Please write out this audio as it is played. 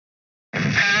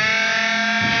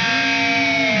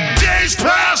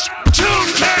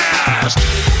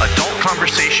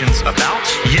conversations about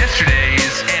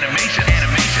yesterday's animations.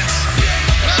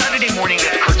 Saturday morning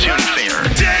cartoon fare.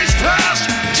 Days Past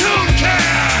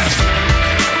Tooncast!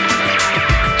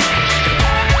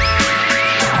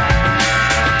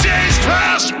 Days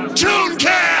Past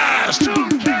Tooncast!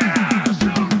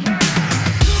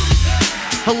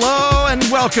 Hello and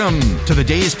welcome to the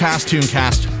Days Past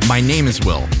Tooncast. My name is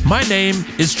Will. My name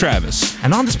is Travis.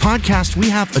 And on this podcast, we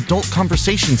have adult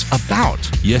conversations about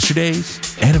yesterday's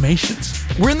animations.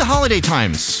 We're in the holiday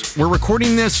times. We're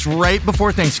recording this right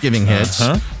before Thanksgiving hits.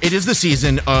 It is the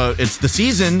season. It's the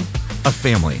season of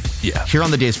family. Yeah. Here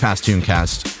on the Days Past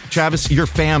Tooncast. Travis, you're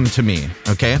fam to me,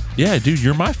 okay? Yeah, dude,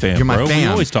 you're my fam, You're my bro. fam. We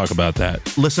always talk about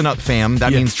that. Listen up, fam.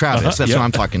 That means Travis. That's who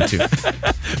I'm talking to.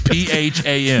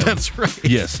 PHAM. That's right.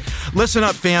 Yes. Listen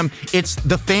up, fam. It's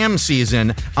the fam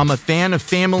season. I'm a fan of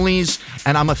families,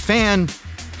 and I'm a fan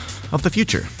of the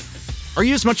future. Are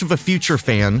you as much of a future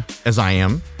fan as I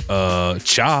am?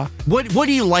 Cha. What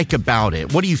do you like about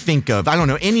it? What do you think of? I don't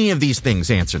know. Any of these things,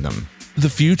 answer them. The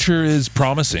future is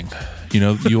promising. You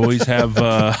know, you always have...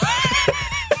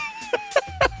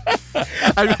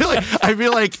 I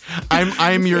feel like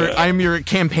I'm your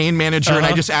campaign manager, and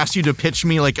I just asked you to pitch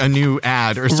me like a new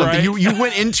ad or something. Right. You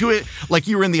went into it like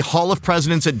you were in the Hall of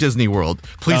Presidents at Disney World.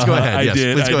 Please go ahead.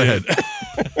 Please go ahead.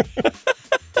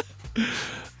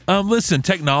 Listen,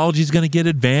 technology is going to get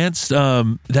advanced.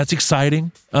 That's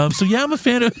exciting. So yeah, I'm a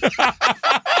fan of.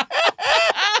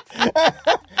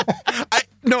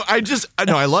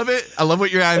 I love it. I love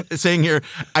what you're saying here.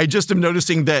 I just am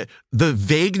noticing that the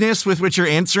vagueness with which you're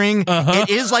answering, it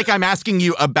is like I'm asking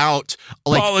you about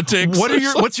like politics.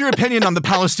 What's your opinion on the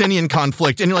Palestinian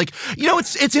conflict? And you're like,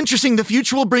 it's interesting. The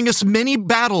future will bring us many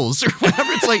battles or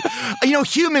whatever. It's like,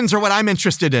 humans are what I'm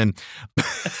interested in.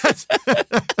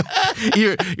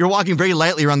 You're walking very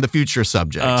lightly around the future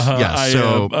subject. Yes.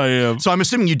 I am. So I'm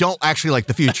assuming you don't actually like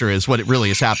the future is what it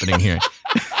really is happening here.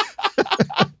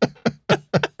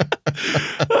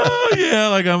 Oh yeah,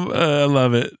 I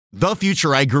love it. The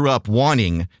future I grew up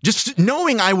wanting, just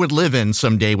knowing I would live in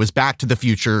someday, was Back to the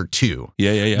Future 2.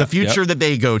 Yeah. The future that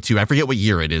they go to, I forget what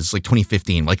year it is, like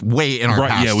 2015, like way in our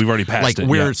past. Yeah, we've already passed it. Like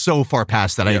we're so far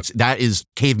past that. Yep. That is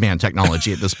caveman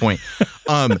technology at this point.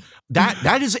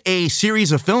 That is a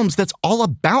series of films that's all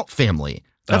about family.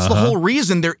 That's the whole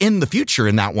reason they're in the future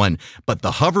in that one. But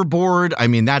the hoverboard, I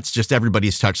mean, that's just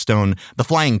everybody's touchstone. The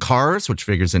flying cars, which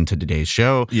figures into today's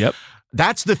show. Yep.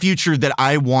 That's the future that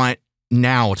I want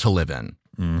now to live in.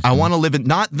 Mm-hmm. I want to live in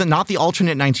not the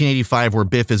alternate 1985 where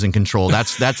Biff is in control.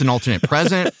 That's an alternate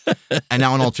present and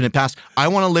now an alternate past. I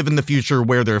want to live in the future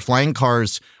where there are flying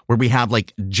cars, where we have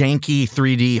like janky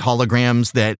 3D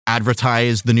holograms that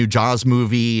advertise the new Jaws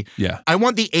movie. Yeah. I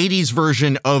want the 80s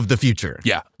version of the future.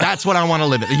 Yeah. That's what I want to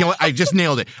live in. You know what? I just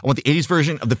nailed it. I want the 80s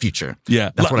version of the future. Yeah.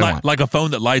 That's what I want. Like a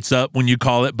phone that lights up when you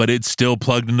call it, but it's still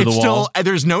plugged into the wall.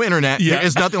 There's no internet. Yeah. There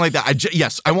is nothing like that.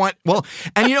 Yes, I want,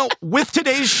 and with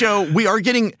today's show, we are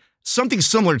getting something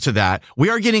similar to that. We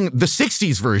are getting the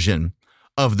 60s version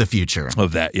of the future.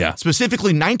 Of that, yeah.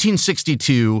 Specifically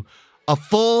 1962, a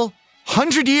full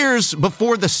 100 years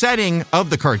before the setting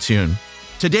of the cartoon.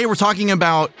 Today we're talking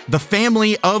about the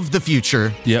family of the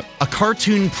future. Yep. A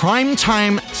cartoon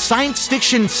primetime science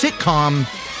fiction sitcom,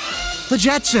 The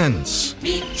Jetsons.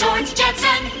 Meet George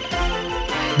Jetson.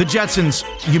 The Jetsons,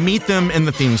 you meet them in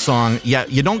the theme song. Yeah,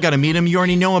 you don't got to meet them. You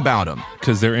already know about them.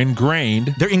 Because they're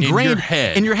ingrained. In your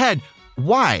head. In your head.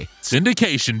 Why?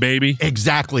 Syndication, baby.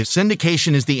 Exactly.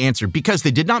 Syndication is the answer, because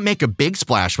they did not make a big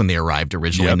splash when they arrived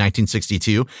originally in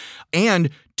 1962. And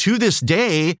to this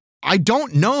day, I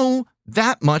don't know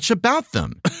that much about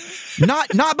them.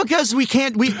 Not because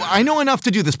I know enough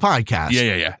to do this podcast.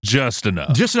 Yeah. Just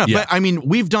enough. Yeah. But I mean,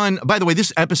 we've done, by the way,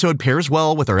 this episode pairs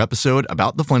well with our episode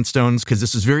about the Flintstones, because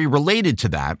this is very related to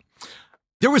that.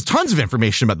 There was tons of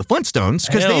information about the Flintstones,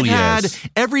 because they've had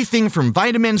everything from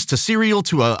vitamins to cereal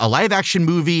to a live action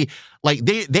movie. Like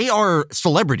they are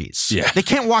celebrities. Yeah. They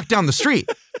can't walk down the street.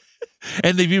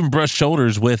 And they've even brushed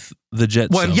shoulders with the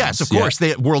Jetsons. Well, yes, of course.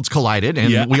 Worlds collided,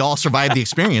 and we all survived the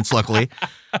experience, luckily.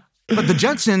 But the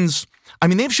Jetsons, I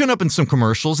mean, they've shown up in some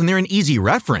commercials, and they're an easy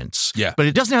reference. Yeah. But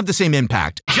it doesn't have the same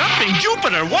impact. Jumping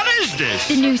Jupiter, what is this?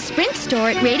 The new Sprint store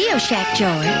at Radio Shack,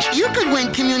 George. You could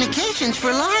win communications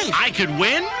for life. I could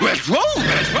win? Let's roll.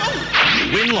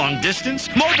 Win long distance,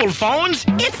 mobile phones.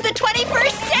 It's the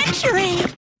 21st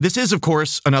century. This is, of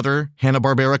course, another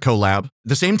Hanna-Barbera collab.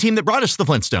 The same team that brought us the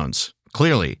Flintstones.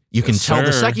 Clearly, you can tell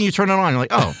the second you turn it on, you're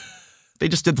like, oh, they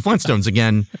just did the Flintstones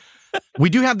again. We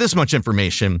do have this much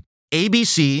information.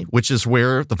 ABC, which is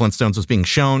where the Flintstones was being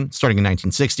shown starting in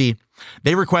 1960,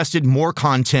 they requested more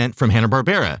content from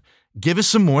Hanna-Barbera. give us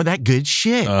some more of that good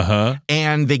shit.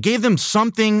 And they gave them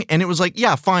something, and it was like,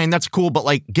 yeah, fine, that's cool, but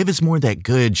like, give us more of that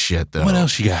good shit, though. What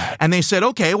else you got? And they said,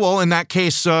 okay, well, in that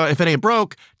case, if it ain't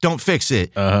broke, don't fix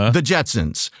it. The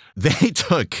Jetsons. They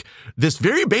took this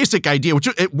very basic idea, which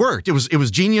it worked. It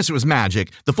was genius. It was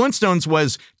magic. The Flintstones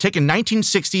was take a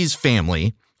 1960s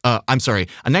family. A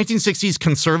 1960s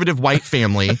conservative white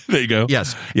family. There you go.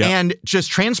 Yes. Yeah. And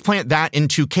just transplant that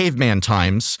into caveman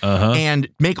times and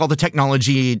make all the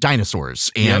technology dinosaurs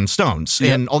and stones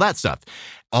and all that stuff.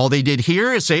 All they did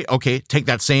here is say, okay, take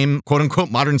that same quote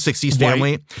unquote modern 60s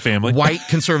family, white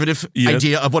conservative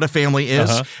idea of what a family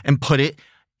is and put it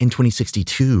in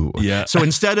 2062. Yeah. So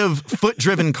instead of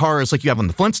foot-driven cars like you have on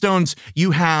the Flintstones,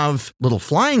 you have little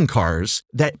flying cars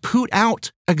that poot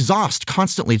out exhaust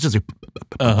constantly. It's just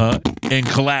and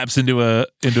collapse into a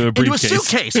briefcase. Into a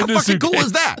suitcase. How fucking cool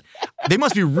is that? They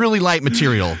must be really light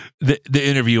material. The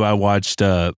interview I watched,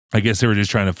 I guess they were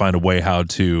just trying to find a way how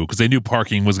to, because they knew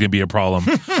parking was going to be a problem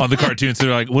on the cartoon. So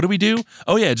they're like, what do we do?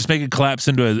 Oh yeah, just make it collapse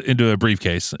into a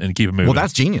briefcase and keep it moving. Well,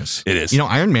 that's genius. It is. You know,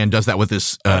 Iron Man does that with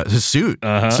his suit.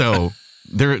 So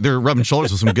they're rubbing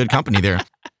shoulders with some good company there.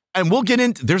 And we'll get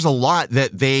into, there's a lot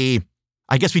that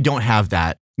I guess we don't have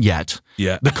that yet.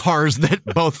 Yeah. The cars that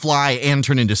both fly and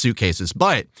turn into suitcases.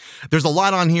 But there's a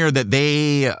lot on here that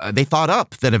they thought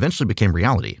up that eventually became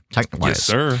reality, technically. Yes,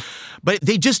 sir. But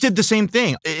they just did the same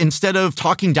thing. Instead of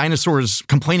talking dinosaurs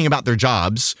complaining about their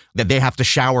jobs, that they have to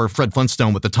shower Fred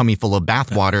Flintstone with a tummy full of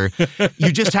bathwater,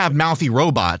 you just have mouthy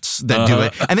robots that do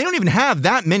it. And they don't even have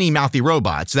that many mouthy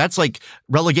robots. That's like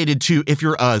relegated to if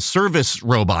you're a service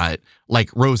robot, like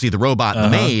Rosie the robot, the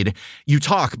maid, you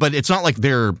talk, but it's not like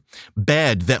their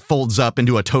bed that folds up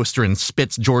into a toaster and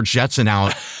spits George Jetson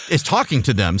out is talking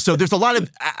to them. So there's a lot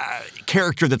of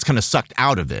character that's kind of sucked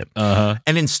out of it.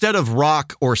 And instead of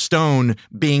rock or stone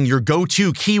being your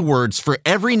go-to keywords for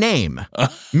every name,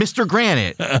 Mr.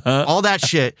 Granite, all that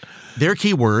shit, their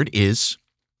keyword is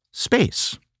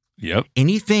space. Yep.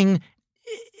 Anything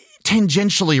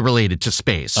tangentially related to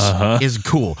space is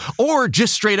cool. Or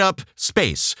just straight up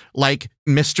space, like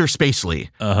Mr. Spacely.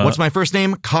 What's my first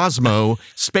name? Cosmo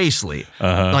Spacely.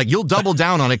 Like, you'll double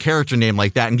down on a character name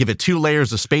like that and give it 2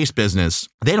 layers of space business.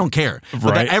 They don't care.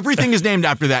 But Right. everything is named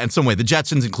after that in some way. The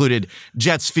Jetsons included.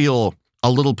 Jets feel a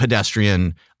little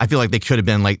pedestrian. I feel like they could have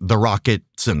been like the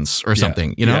Rocketsons or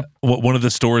something, you know? Yeah. One of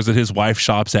the stores that his wife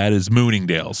shops at is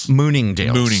Mooningdale's.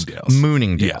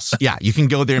 Mooningdale's. Yeah, you can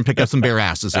go there and pick up some bare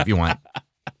asses if you want.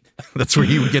 That's where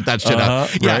you would get that shit up.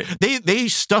 Yeah, right. they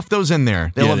stuff those in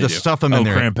there. They love to stuff them in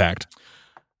there. Cram-packed.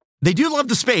 They do love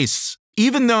the space,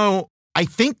 even though I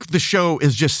think the show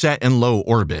is just set in low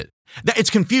orbit. It's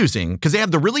confusing because they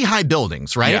have the really high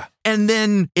buildings, right? Yeah. And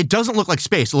then it doesn't look like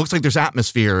space. It looks like there's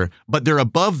atmosphere, but they're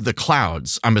above the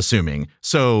clouds, I'm assuming.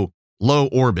 So low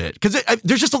orbit. Because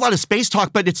there's just a lot of space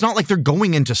talk, but it's not like they're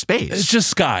going into space. It's just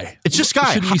sky. It's just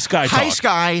sky. It should be sky High talk.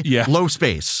 sky, low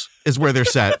space is where they're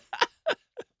set.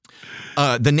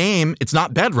 The name, it's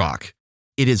not Bedrock.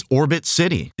 It is Orbit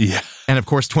City. Yeah. And of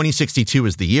course, 2062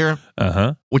 is the year,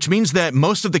 which means that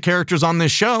most of the characters on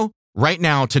this show right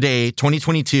now, today,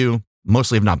 2022,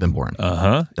 mostly have not been born.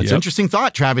 That's an interesting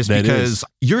thought, Travis, because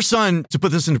your son, to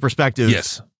put this into perspective,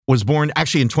 was born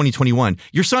actually in 2021.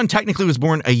 Your son technically was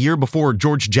born a year before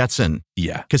George Jetson.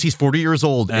 Yeah. Because he's 40 years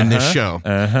old in this show.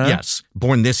 Yes.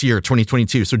 Born this year,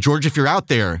 2022. So George, if you're out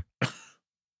there,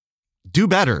 do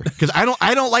better. Because I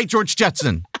don't like George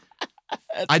Jetson.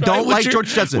 I don't like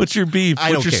George Jetson. What's your beef?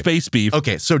 What's your space beef?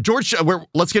 Okay, so George,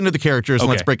 let's get into the characters and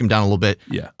let's break them down a little bit.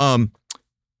 Yeah.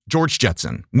 George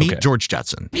Jetson. Meet George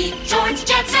Jetson. Meet George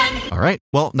Jetson. All right.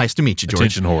 Well, nice to meet you, George.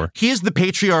 Attention whore. He is the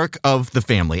patriarch of the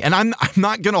family. And I'm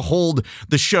not going to hold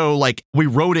the show like we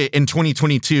wrote it in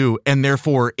 2022 and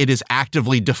therefore it is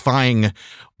actively defying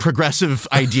progressive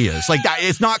ideas. Like that,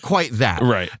 it's not quite that.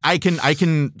 Right. I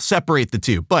can separate the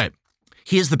two, but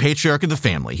he is the patriarch of the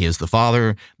family. He is the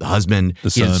father, the husband,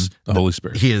 the son, the Holy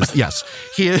Spirit. He is, yes.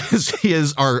 He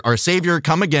is our savior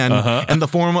come again in the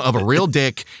form of a real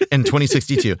dick in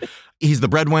 2062. He's the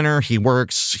breadwinner. He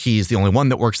works. He's the only one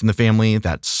that works in the family.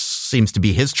 That seems to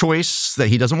be his choice, that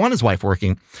he doesn't want his wife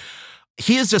working.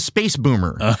 He is a space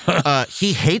boomer.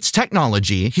 He hates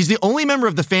technology. He's the only member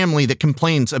of the family that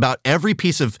complains about every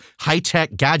piece of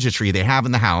high-tech gadgetry they have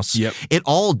in the house. Yep. It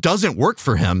all doesn't work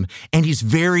for him, and he's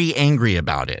very angry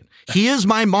about it. He is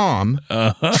my mom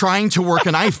trying to work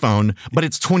an iPhone, but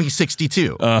it's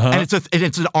 2062. And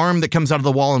it's an arm that comes out of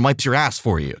the wall and wipes your ass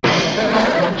for you.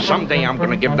 Someday I'm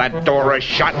gonna give that door a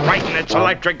shot right in its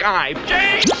electric eye.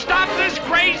 Jane, stop this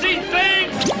crazy thing!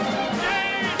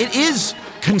 It is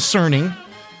concerning,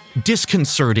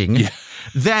 disconcerting,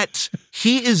 that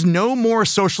he is no more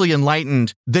socially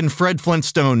enlightened than Fred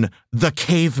Flintstone, the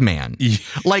caveman.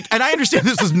 Like, and I understand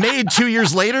this was made 2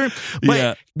 years later,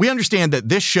 but we understand that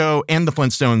this show and the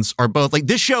Flintstones are both like,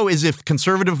 this show is if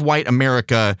conservative white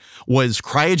America was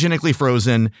cryogenically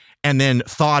frozen and then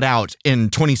thawed out in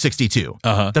 2062.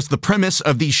 That's the premise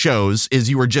of these shows, is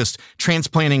you were just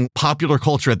transplanting popular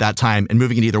culture at that time and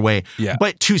moving it either way. Yeah.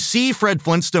 But to see Fred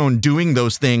Flintstone doing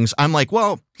those things, I'm like,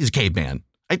 well, he's a caveman.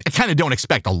 I kind of don't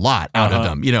expect a lot out of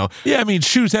him, you know? Yeah, I mean,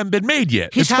 shoes haven't been made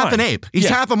yet. He's It's half fine. an ape. He's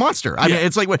half a monster. I mean,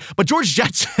 it's like, but George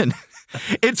Jetson,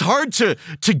 it's hard to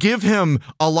give him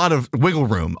a lot of wiggle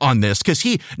room on this, because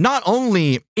he not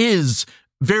only is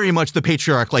very much the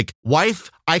patriarch, like, wife,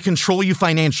 I control you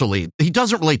financially. He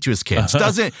doesn't relate to his kids,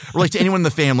 doesn't relate to anyone in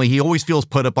the family. He always feels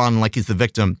put up on like he's the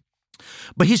victim.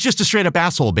 But he's just a straight up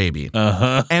asshole baby.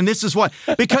 And this is why,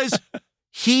 because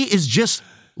he is just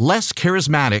less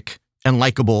charismatic and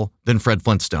likable than Fred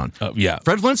Flintstone.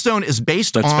 Fred Flintstone is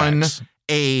based on facts.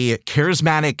 a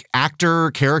charismatic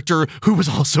character who was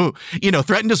also, you know,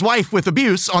 threatened his wife with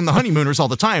abuse on the Honeymooners all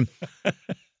the time.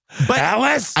 But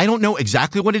Alice? I don't know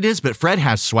exactly what it is, but Fred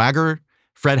has swagger,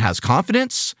 Fred has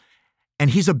confidence, and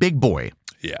he's a big boy.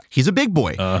 Yeah. He's a big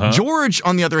boy. George,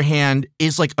 on the other hand,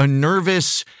 is like a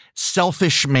nervous,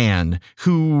 selfish man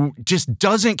who just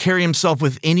doesn't carry himself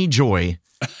with any joy.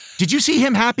 Did you see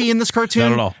him happy in this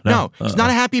cartoon? Not at all. No, he's not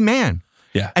a happy man.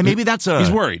 Yeah. And maybe that's He's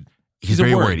worried. He's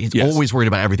very worried. He's always worried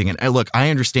about everything. And look, I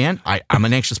understand. I'm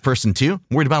an anxious person too.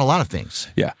 I'm worried about a lot of things.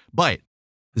 Yeah. But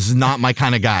this is not my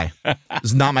kind of guy.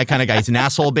 This is not my kind of guy. He's an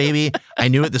asshole baby. I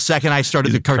knew it the second I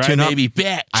started the cartoon up. Crybaby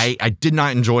bitch. I did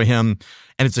not enjoy him.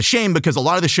 And it's a shame because a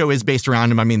lot of the show is based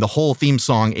around him. I mean, the whole theme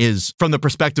song is from the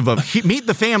perspective of Meet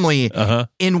the Family,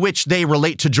 in which they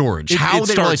relate to George. How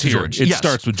they relate to George. It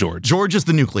starts with George. George is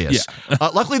the nucleus. Yeah.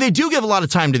 Luckily, they do give a lot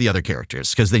of time to the other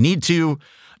characters because they need to.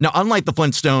 Now, unlike the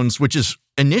Flintstones, which is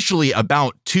initially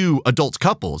about two adult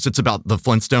couples, it's about the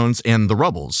Flintstones and the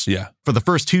Rubbles. Yeah. For the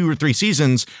first 2 or 3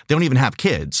 seasons, they don't even have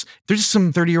kids. They're just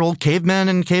some 30-year-old cavemen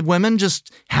and cavewomen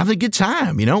just having a good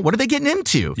time, you know? What are they getting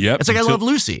into? Yep. It's like I Love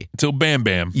Lucy. Until Bam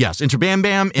Bam. Yes, enter Bam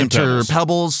Bam, enter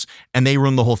Pebbles, and they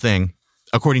ruin the whole thing,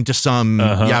 according to some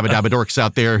yabba dabba dorks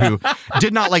out there who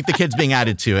did not like the kids being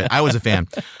added to it. I was a fan.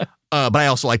 But I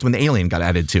also liked when the alien got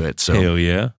added to it. So Hell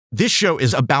yeah. this show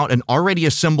is about an already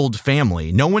assembled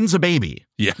family. No one's a baby.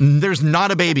 Yeah. There's not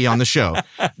a baby on the show.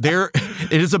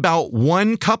 It is about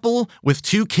one couple with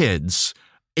 2 kids.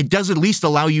 It does at least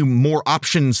allow you more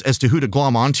options as to who to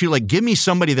glom onto. Like, give me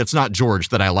somebody that's not George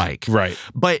that I like. Right.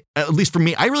 But at least for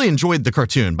me, I really enjoyed the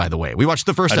cartoon, by the way. We watched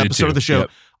the first I did episode too. of the show. Yep.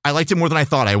 I liked it more than I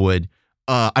thought I would.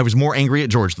 I was more angry at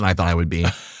George than I thought I would be.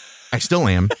 I still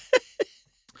am.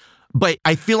 But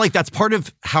I feel like that's part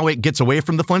of how it gets away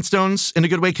from the Flintstones in a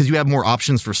good way, because you have more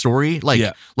options for story. Like,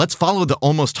 let's follow the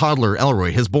almost toddler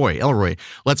Elroy, his boy Elroy.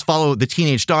 Let's follow the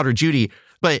teenage daughter Judy.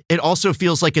 But it also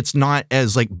feels like it's not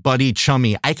as like buddy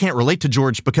chummy. I can't relate to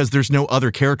George because there's no other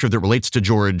character that relates to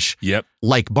George. Yep.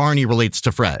 Like Barney relates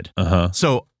to Fred.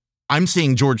 So I'm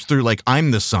seeing George through like,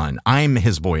 I'm the son. I'm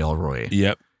his boy Elroy.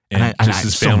 Yep. And just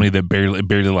his family that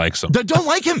barely likes him. Don't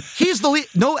like him. He's the lead.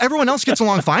 No, everyone else gets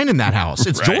along fine in that house.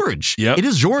 It's Right. George. Yep. It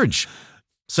is George.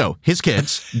 So his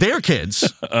kids, their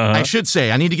kids, I should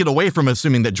say, I need to get away from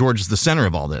assuming that George is the center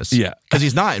of all this. Yeah. Because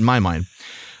he's not in my mind.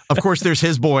 Of course, there's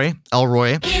his boy,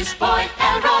 Elroy, His boy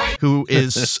Elroy. who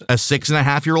is a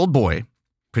 6.5-year-old boy.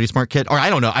 Pretty smart kid. Or I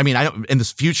don't know. I mean, in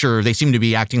this future, they seem to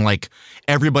be acting like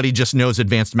everybody just knows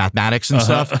advanced mathematics and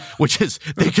stuff, which is,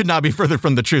 they could not be further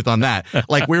from the truth on that.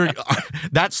 Like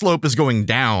that slope is going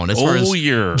down as far as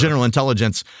general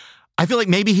intelligence. I feel like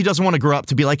maybe he doesn't want to grow up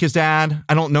to be like his dad.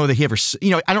 I don't know that he ever,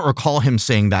 I don't recall him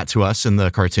saying that to us in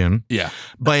the cartoon. Yeah.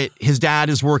 But his dad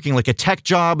is working like a tech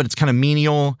job, but it's kind of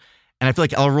menial. And I feel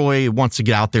like Elroy wants to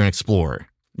get out there and explore.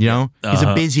 You know, he's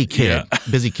a busy kid,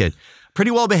 busy kid. Pretty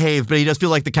well behaved, but he does feel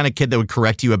like the kind of kid that would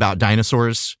correct you about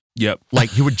dinosaurs. Yep. Like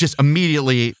he would just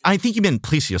immediately, I think you meant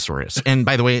plesiosaurus. And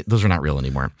by the way, those are not real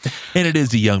anymore. And it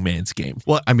is a young man's game.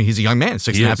 Well, I mean, he's a young man,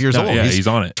 6.5 years old. Yeah, he's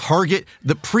on it. Target,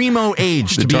 the primo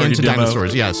age to be into demo.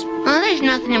 dinosaurs, yes. Oh, there's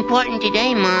nothing important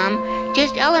today, Mom.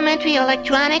 Just elementary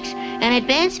electronics and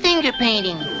advanced finger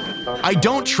painting. I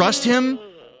don't trust him.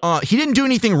 He didn't do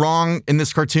anything wrong in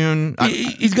this cartoon.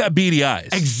 He's got beady eyes.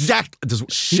 Exactly.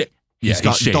 Shit. He's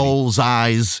got shady. doll's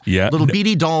eyes. Yeah. Little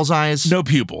beady doll's eyes. No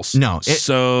pupils. No.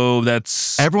 So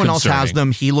that's everyone concerning. else has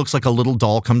them. He looks like a little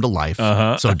doll come to life.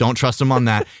 So don't trust him on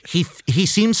that. He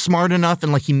seems smart enough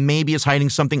and like he maybe is hiding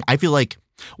something. I feel like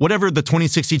whatever the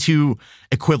 2062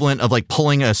 equivalent of like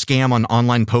pulling a scam on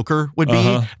online poker would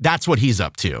be. That's what he's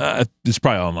up to. It's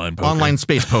probably online poker. Online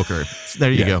space poker.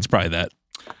 There you go. It's probably that.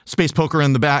 Space poker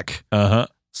in the back.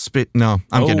 No,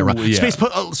 I'm getting it wrong.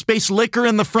 Yeah. Space liquor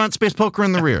in the front, space poker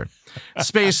in the rear.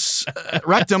 Space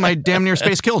rectum, I damn near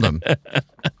space killed him.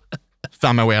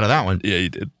 Found my way out of that one. Yeah, you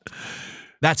did.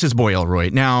 That's his boy, Elroy.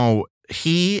 Now,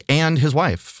 he and his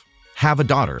wife have a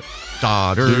daughter.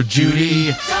 Daughter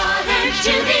Judy.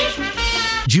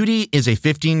 Judy is a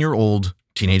 15-year-old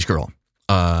teenage girl.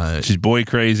 She's boy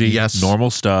crazy. Yes.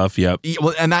 Normal stuff. Yep.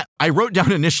 Well, and that I wrote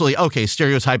down initially, okay,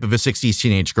 stereotype of a 60s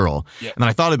teenage girl. Yep. And then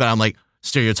I thought about it, I'm like,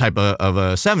 stereotype of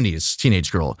a 70s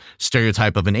teenage girl,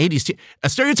 stereotype of an 80s, a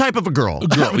stereotype of a girl,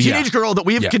 a teenage girl that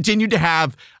we have continued to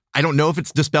have. I don't know if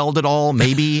it's dispelled at all.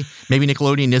 Maybe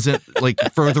Nickelodeon isn't like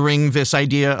furthering this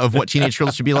idea of what teenage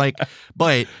girls should be like.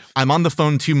 But I'm on the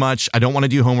phone too much. I don't want to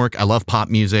do homework. I love pop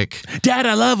music. Dad,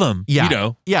 I love him. Yeah. You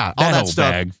know. Yeah. All that whole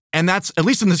stuff. bag. And that's, at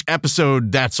least in this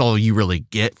episode, that's all you really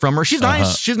get from her. She's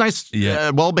nice. She's a nice,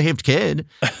 well-behaved kid.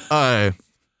 I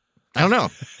don't know.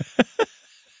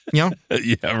 You know?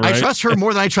 Yeah, right. I trust her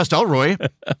more than I trust Elroy.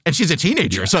 And she's a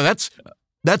teenager. So that's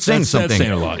saying something. That's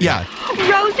saying a lot. Yeah.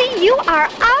 Rosie, you are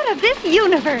out of this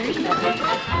universe.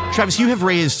 Travis, you have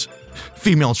raised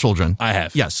female children. I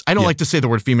have. Yes. I don't like to say the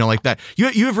word female like that.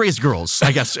 You have raised girls,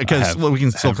 I guess, because we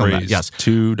can still call that. Yes.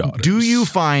 2 daughters. Do you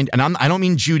find, and I don't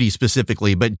mean Judy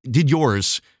specifically, but did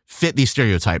yours fit these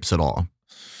stereotypes at all?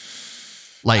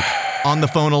 Like on the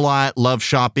phone a lot, love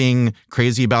shopping,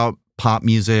 crazy about pop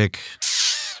music.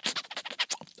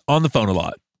 On the phone a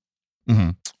lot.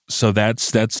 Mm-hmm. So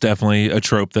that's definitely a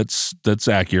trope that's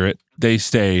accurate. They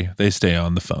stay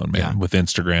on the phone, man, with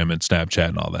Instagram and Snapchat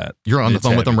and all that. You're on the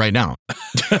phone with them right now.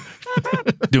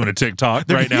 Doing a TikTok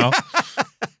right now.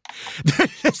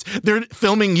 They're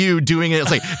filming you doing it.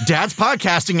 It's like, Dad's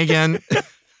podcasting again.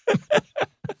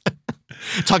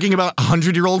 Talking about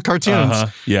 100-year-old cartoons.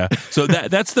 Yeah. So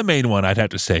that's the main one I'd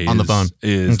have to say. On the phone.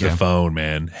 Is the phone,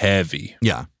 man. Heavy.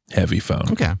 Yeah. Heavy phone.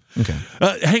 Okay.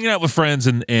 Hanging out with friends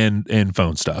and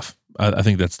phone stuff. I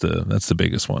think that's the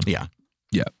biggest one. Yeah.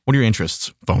 Yeah. What are your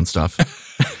interests? Phone stuff.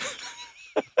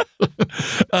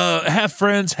 Half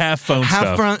friends, half phone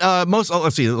stuff.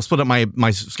 Let's see. Let's split up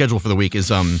my schedule for the week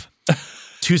is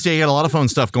Tuesday, I got a lot of phone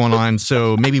stuff going on,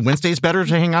 so maybe Wednesday's better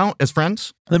to hang out as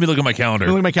friends. Let me look at my calendar.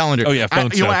 Look at my calendar. Oh, yeah,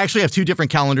 phone stuff. I actually have 2 different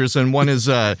calendars, and one is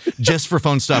just for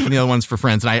phone stuff, and the other one's for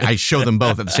friends, and I show them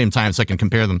both at the same time so I can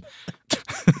compare them.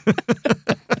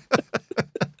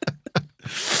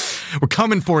 We're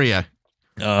coming for you,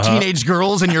 teenage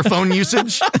girls and your phone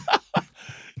usage.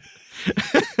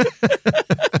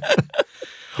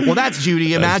 Well, that's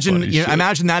Judy. Imagine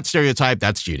that stereotype.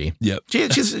 That's Judy. Yep.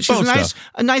 She's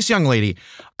a nice young lady.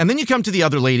 And then you come to the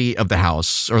other lady of the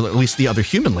house, or at least the other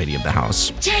human lady of the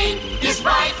house. Jane, his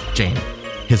wife. Jane,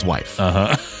 his wife.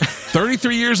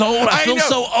 33 years old. I feel know.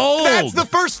 so old. That's the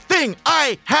first thing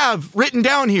I have written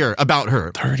down here about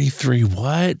her. 33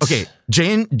 what? Okay,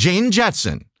 Jane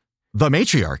Jetson, the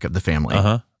matriarch of the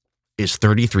family, is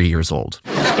 33 years old.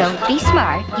 Don't be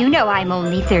smart. You know I'm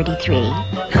only 33.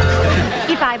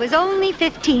 If I was only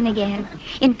 15 again.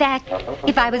 In fact,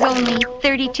 if I was only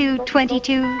 32,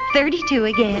 22, 32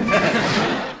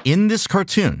 again. In this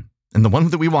cartoon, and the one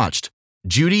that we watched,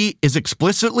 Judy is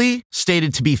explicitly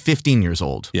stated to be 15 years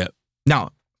old. Yep.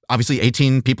 Now, obviously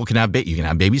 18 people can have you can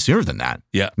have babies sooner than that.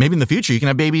 Yeah. Maybe in the future you can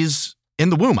have babies in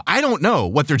the womb. I don't know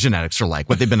what their genetics are like,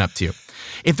 what they've been up to.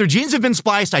 If their genes have been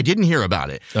spliced, I didn't hear about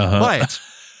it. But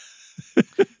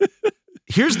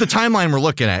here's the timeline we're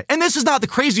looking at. And this is not the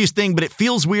craziest thing, but it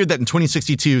feels weird that in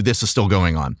 2062, this is still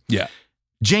going on. Yeah.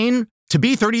 Jane, to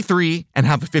be 33 and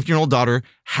have a 15-year-old daughter,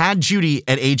 had Judy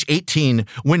at age 18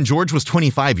 when George was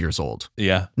 25 years old.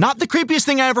 Yeah. Not the creepiest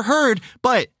thing I ever heard,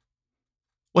 but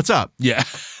what's up? Yeah.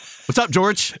 What's up,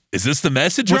 George? Is this the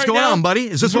message What's right going now? on, buddy?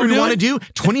 Is this what we want to do?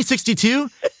 2062?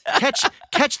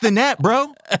 Catch the net,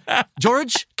 bro.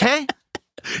 George, okay?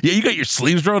 Yeah, you got your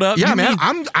sleeves rolled up. Yeah, You man.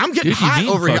 mean- I'm getting you hot mean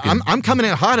over here. fucking I'm coming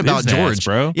in hot about business, George,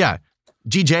 bro. Yeah.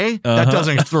 GJ, that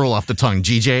doesn't throw off the tongue.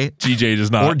 GJ. GJ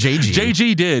does not. Or JG.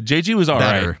 JG did. JG was all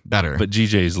right. Better. But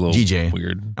GJ's a little GJ.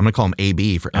 weird. I'm going to call him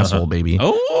AB for asshole baby.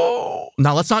 Oh.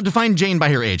 Now, let's not define Jane by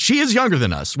her age. She is younger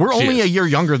than us. We're only is. a year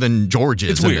younger than George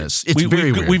is It's in weird. this. It's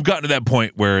very weird. We've gotten to that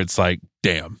point where it's like,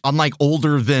 damn. I'm like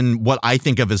older than what I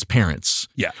think of as parents.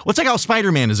 Yeah. Well, it's like how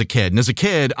Spider-Man is a kid. And as a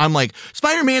kid, I'm like,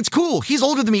 Spider-Man's cool. He's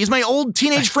older than me. He's my old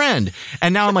teenage friend.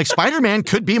 And now I'm like, Spider-Man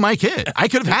could be my kid. I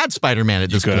could have had Spider-Man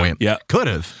at this could've. point. Yeah. Could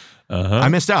have. I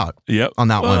missed out Yep. on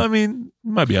that well, one. I mean,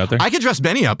 might be out there. I could dress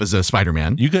Benny up as a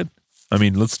Spider-Man. You could. I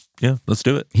mean, let's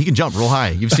do it. He can jump real high.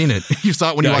 You've seen it. You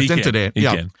saw it when you walked in today. He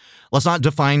can. Let's not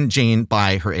define Jane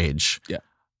by her age. Yeah.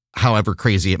 However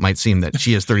crazy it might seem that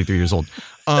she is 33 years old.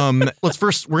 We're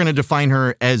going to define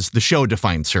her as the show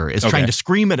defines her, is trying to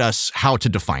scream at us how to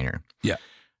define her. Yeah.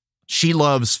 She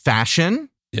loves fashion.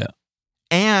 Yeah.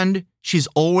 And she's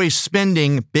always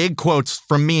spending, big quotes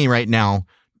from me right now,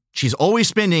 she's always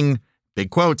spending, big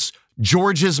quotes,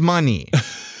 George's money.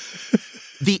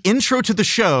 The intro to the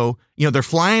show, they're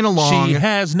flying along. She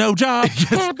has no job.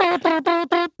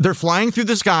 They're flying through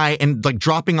the sky and like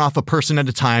dropping off a person at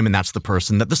a time, and that's the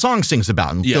person that the song sings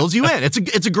about and fills you in.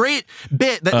 It's a great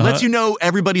bit that lets you know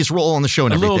everybody's role on the show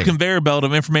and everything. A little conveyor belt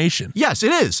of information. Yes,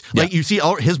 it is. Yeah. Like you see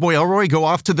his boy Elroy go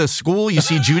off to the school. You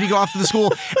see Judy go off to the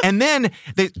school, and then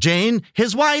Jane,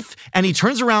 his wife, and he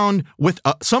turns around with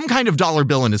some kind of dollar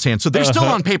bill in his hand. So they're still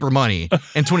on paper money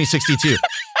in 2062.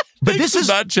 But this is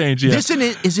not change. Yeah. This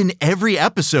is in every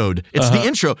episode. It's the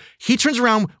intro. He turns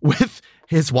around with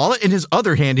his wallet in his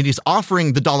other hand, and he's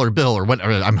offering the dollar bill, or what?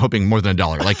 I'm hoping more than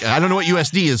 $1. Like I don't know what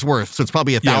USD is worth, so it's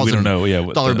probably $1,000. We don't know.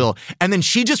 Yeah, dollar bill. And then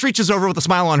she just reaches over with a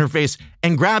smile on her face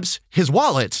and grabs his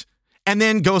wallet, and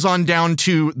then goes on down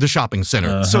to the shopping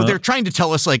center. So they're trying to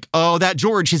tell us, like, oh, that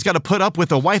George, he's got to put up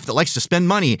with a wife that likes to spend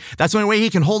money. That's the only way he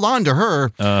can hold on to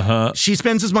her. She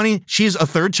spends his money. She's a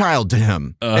third child to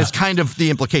him. Is kind of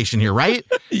the implication here, right?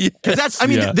 Because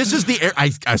this is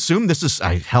I assume this is,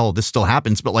 this still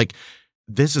happens, but like,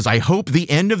 this is, I hope, the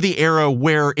end of the era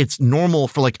where it's normal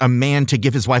for like a man to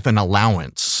give his wife an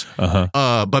allowance.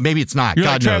 But maybe it's not. You're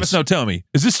God like, Travis, knows. now tell me,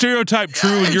 is this stereotype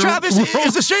true in your Travis, world?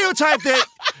 is the stereotype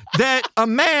that a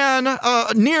man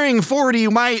nearing 40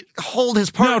 might hold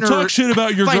his partner? Now talk shit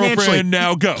about your girlfriend.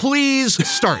 Now go. Please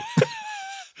start.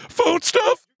 Phone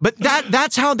stuff. But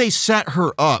that's how they set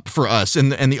her up for us in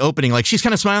the opening. Like she's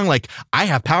kind of smiling like, I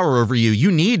have power over you.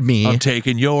 You need me. I'm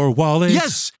taking your wallet.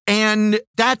 Yes. And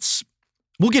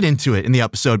we'll get into it in the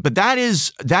episode, but that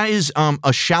is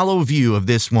a shallow view of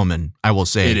this woman, I will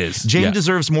say. It is. Jane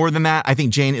deserves more than that. I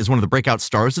think Jane is one of the breakout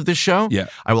stars of this show. Yeah.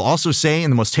 I will also say,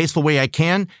 in the most tasteful way I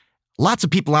can, lots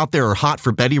of people out there are hot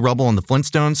for Betty Rubble and the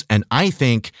Flintstones, and I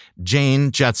think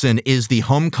Jane Jetson is the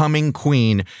homecoming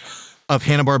queen of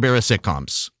Hanna-Barbera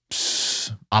sitcoms.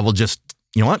 I will just,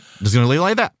 you know what? Just going to leave it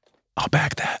like that. I'll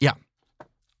back that. Yeah.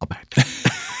 I'll back that.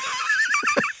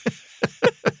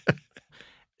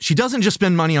 She doesn't just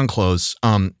spend money on clothes.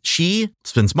 She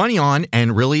spends money on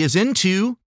and really is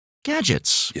into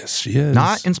gadgets. Yes, she is.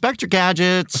 Not Inspector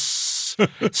Gadgets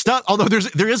stuff. Although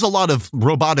there is a lot of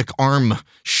robotic arm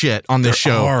shit on this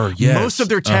show. Yes. Most of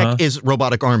their tech is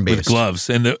robotic arm based. With gloves,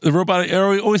 and the robotic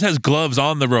always has gloves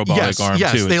on the robotic arm too.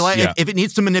 Yes, they if it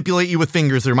needs to manipulate you with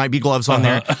fingers, there might be gloves on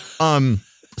there.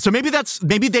 So maybe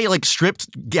they like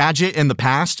stripped Gadget in the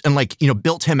past and like,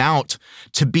 built him out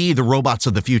to be the robots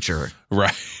of the future.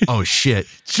 Right. Oh shit.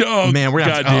 Oh, man, we're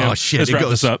gonna goddamn. oh shit. Let's wrap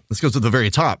this up. This goes to the very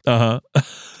top.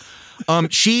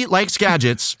 She likes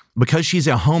gadgets because she's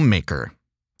a homemaker.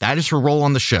 That is her role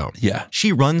on the show. Yeah.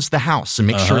 She runs the house and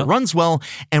makes sure it runs well.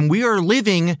 And we are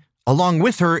living along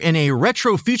with her in a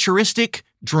retro-futuristic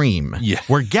dream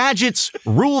where gadgets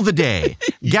rule the day.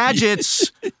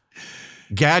 Gadget.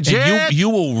 And you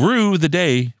will rue the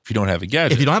day if you don't have a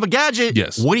gadget. If you don't have a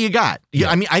gadget, what do you got? Yeah.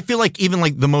 I mean, I feel like even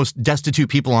like the most destitute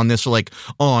people on this are like,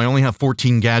 oh, I only have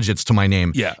 14 gadgets to my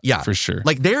name. Yeah, for sure.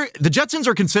 Like the Jetsons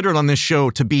are considered on this show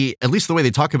to be, at least the way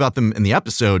they talk about them in the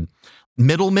episode,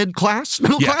 middle class,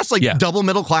 double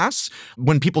middle class.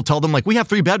 When people tell them like, we have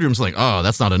 3 bedrooms, like, oh,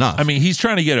 that's not enough. I mean, he's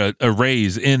trying to get a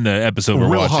raise in the episode we're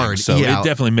real watching. Hard. So it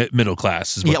definitely middle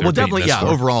class is what they're painting this for.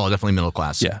 Overall, definitely middle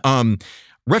class. Yeah.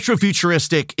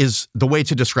 Retrofuturistic is the way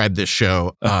to describe this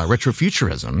show.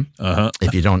 Retrofuturism,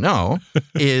 if you don't know,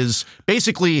 is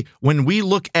basically when we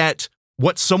look at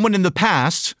what someone in the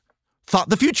past thought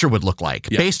the future would look like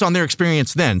based on their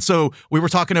experience then. So we were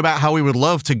talking about how we would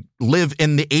love to live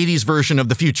in the 80s version of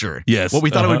the future. Yes. What we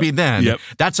thought it would be then. Yep.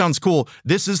 That sounds cool.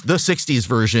 This is the 60s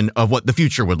version of what the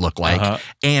future would look like.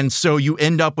 And so you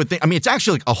end up with, it's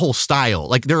actually like a whole style.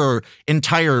 Like there are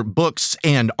entire books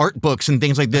and art books and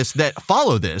things like this that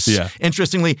follow this. Yeah.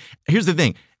 Interestingly, here's the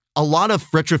thing. A lot of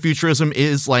retrofuturism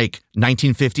is like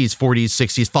 1950s, 40s,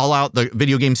 60s. Fallout, the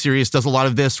video game series, does a lot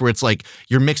of this where it's like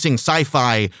you're mixing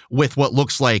sci-fi with what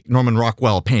looks like Norman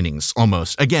Rockwell paintings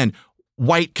almost. Again,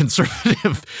 white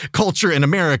conservative culture in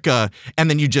America. And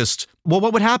then you just,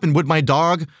 what would happen? Would my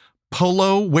dog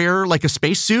Polo wear like a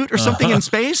spacesuit or something in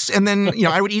space? And then,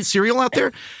 I would eat cereal out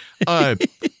there. But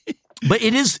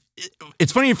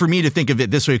it's funny for me to think of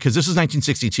it this way because this is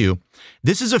 1962.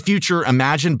 This is a future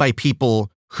imagined by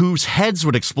people whose heads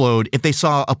would explode if they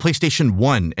saw a PlayStation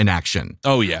 1 in action.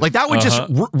 Oh, yeah. Like that would just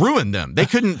ruin them. They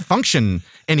couldn't function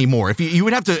anymore. If you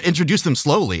would have to introduce them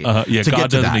slowly. Yeah, to God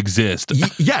get to doesn't that. exist.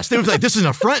 Yes, they would be like, this is an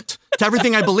affront to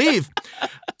everything I believe.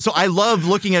 So I love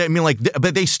looking at it and being like,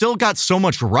 but they still got so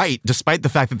much right, despite the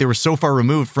fact that they were so far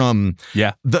removed from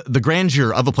the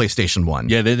grandeur of a PlayStation 1.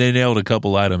 Yeah, they nailed a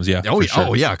couple items. Yeah. Oh, for sure.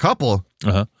 oh yeah, a couple.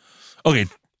 Okay.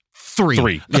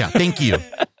 Three. Yeah, thank you.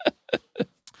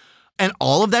 And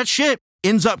all of that shit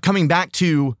ends up coming back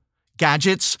to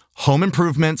gadgets, home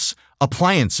improvements,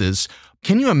 appliances.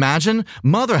 Can you imagine?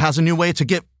 Mother has a new way to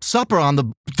get supper on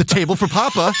the table for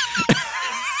Papa.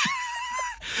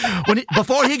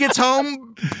 Before he gets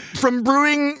home from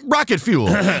brewing rocket fuel.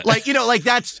 Like,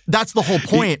 that's the whole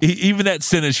point. Even that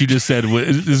sentence you just said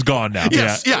is gone now.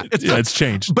 Yes, yeah. It's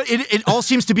changed. But it all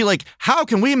seems to be like, how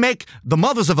can we make the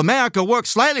mothers of America work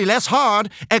slightly less hard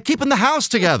at keeping the house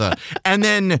together?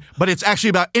 But it's actually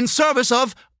about in service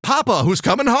of Papa, who's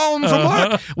coming home from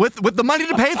work with the money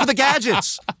to pay for the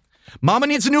gadgets. Mama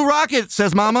needs a new rocket,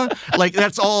 says Mama. Like,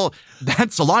 that's a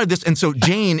lot of this. And so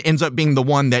Jane ends up being the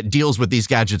one that deals with these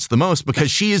gadgets the most because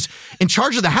she is in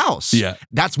charge of the house. Yeah.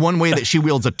 That's one way that she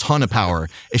wields a ton of power.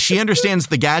 Is she understands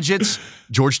the gadgets.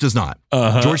 George does not.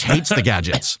 George hates the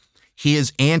gadgets. He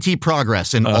is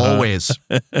anti-progress in all ways.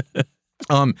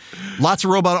 Lots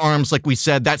of robot arms, like we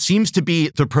said, that seems to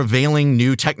be the prevailing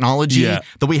new technology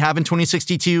that we have in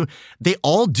 2062. They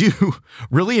all do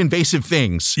really invasive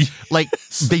things. Like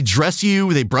they dress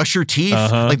you, they brush your teeth.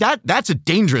 Like that's a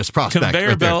dangerous prospect.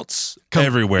 Conveyor belts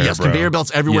everywhere. Yes, bro. Conveyor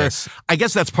belts everywhere. Yes. I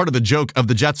guess that's part of the joke of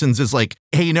the Jetsons is like,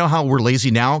 hey, you know how we're lazy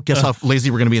now? Guess how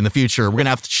lazy we're going to be in the future? We're going to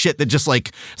have shit that just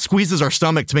like squeezes our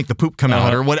stomach to make the poop come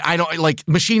out or what. I don't like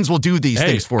machines will do these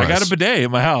things for us. I got a bidet in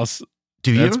my house.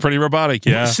 Do you? That's pretty robotic,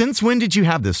 yeah. Since when did you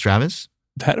have this, Travis?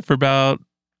 I've had it for about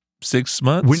 6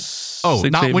 months.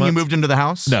 Not when you moved into the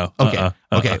house? No. Okay.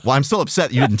 Okay. Well, I'm still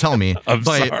upset you didn't tell me. I'm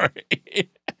sorry.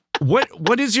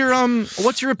 What is your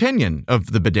what's your opinion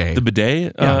of the bidet? The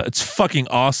bidet? Yeah. It's fucking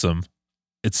awesome.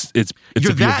 It's a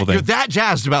beautiful thing. You're that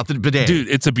jazzed about the bidet. Dude,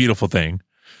 it's a beautiful thing.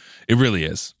 It really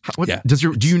is.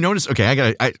 Do you notice?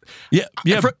 Okay,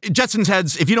 for Jetsons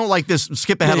heads, if you don't like this,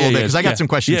 skip ahead a little bit because I got some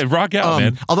questions. Yeah, rock out,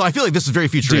 man. Although I feel like this is very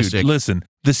futuristic. Dude, listen,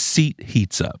 the seat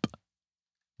heats up.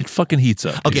 It fucking heats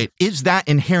up. Okay, is that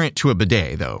inherent to a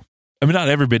bidet though? I mean, not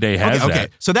every bidet has that. Okay,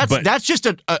 so that's just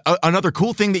another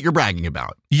cool thing that you're bragging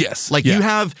about. Yes. Like you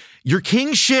have your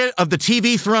king shit of the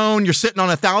TV throne. You're sitting on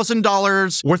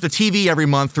 $1,000 worth of TV every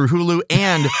month through Hulu,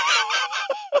 and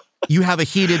you have a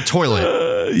heated toilet.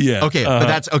 Okay, but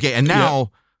that's okay. And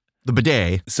now the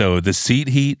bidet. So the seat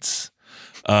heats.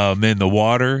 Then the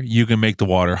water, you can make the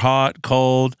water hot,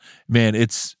 cold. Man,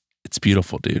 it's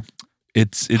beautiful, dude.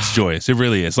 It's joyous. It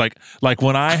really is. Like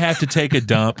when I have to take a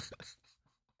dump,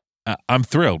 I'm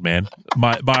thrilled, man.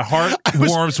 My heart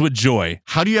warms with joy.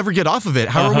 Have you ever get off of it?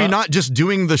 How are we not just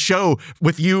doing the show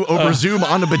with you over Zoom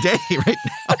on a bidet right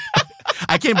now?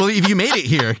 I can't believe you made it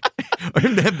here or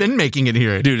have been making it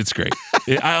here. Dude, it's great.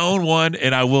 I own one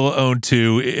and I will own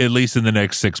two at least in the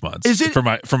next 6 months. Is it for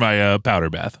my powder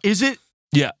bath? Is it?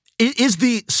 Yeah. Is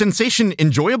the sensation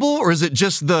enjoyable or is it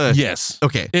just the? Yes.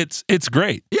 Okay. It's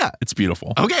great. Yeah. It's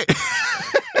beautiful. Okay.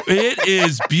 It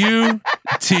is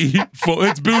beautiful.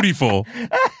 It's beautiful.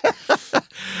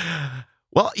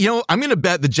 Well, I'm going to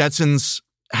bet the Jetsons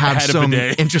have some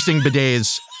interesting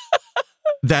bidets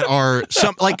that are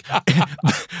some like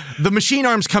the machine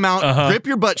arms come out, grip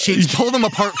your butt cheeks, pull them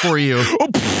apart for you.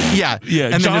 Yeah.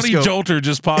 And Johnny Jolter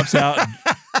just pops out.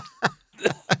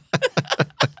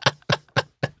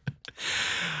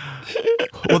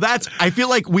 Well, I feel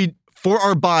like for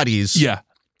our bodies. Yeah.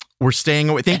 We're staying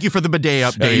away. Tink you for the bidet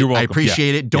update. You're welcome. I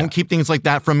appreciate it. Don't keep things like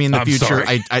that from me in the future.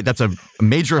 That's a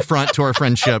major affront to our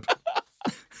friendship.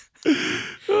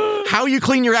 How you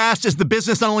clean your ass is the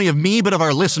business not only of me, but of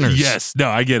our listeners. Yes. No,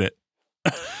 I get it.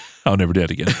 I'll never do that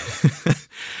again.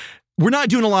 We're not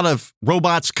doing a lot of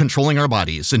robots controlling our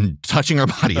bodies and touching our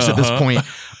bodies at this point.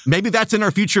 Maybe that's in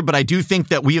our future, but I do think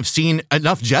that we have seen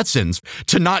enough Jetsons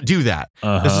to not do that.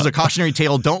 This is a cautionary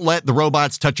tale. Don't let the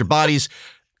robots touch your bodies.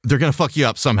 They're going to fuck you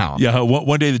up somehow. Yeah,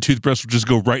 one day the toothbrush will just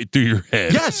go right through your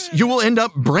head. Yes, you will end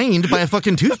up brained by a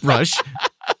fucking toothbrush.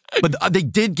 But they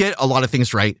did get a lot of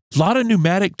things right. A lot of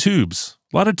pneumatic tubes.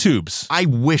 A lot of tubes. I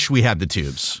wish we had the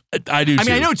tubes. I do too. I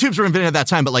mean, I know tubes were invented at that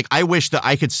time, but like I wish that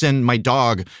I could send my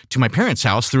dog to my parents'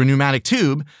 house through a pneumatic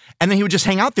tube, and then he would just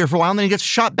hang out there for a while, and then he gets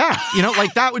shot back.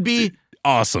 Like that would be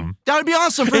awesome. That would be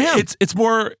awesome for him. It's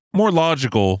more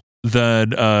logical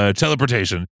than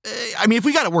teleportation. I mean, if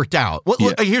we got it worked out. Well,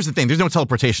 look, here's the thing. There's no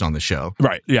teleportation on this show.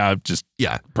 Right. Yeah. Just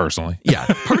Yeah. personally. Yeah.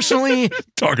 Personally,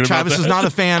 Talking about Travis is that. not a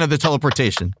fan of the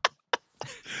teleportation.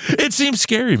 It seems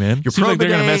scary, man. Your Seems like they're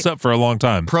going to pro-bidet- mess up for a long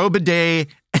time. Pro bidet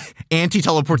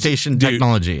anti-teleportation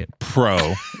technology.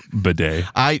 Pro bidet.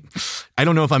 I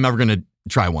don't know if I'm ever going to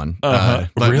try one. But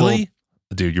Really?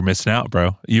 Dude, you're missing out,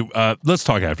 bro. You let's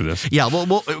talk after this. Yeah,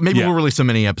 maybe Yeah. we'll release a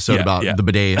mini episode Yeah, about yeah. the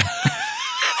bidet.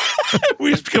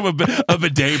 We just become a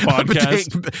bidet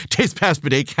podcast. bidet Taste Pass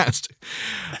Bidet Cast.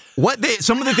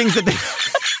 Some of the things that they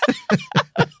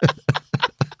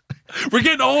We're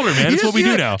getting older, man. That's what we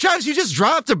do now. Travis, you just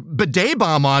dropped a bidet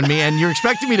bomb on me and you're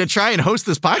expecting me to try and host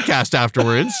this podcast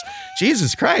afterwards.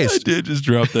 Jesus I Christ. did just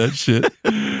drop that shit.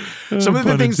 Some of the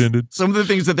Pun things intended.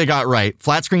 that they got right.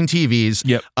 Flat screen TVs,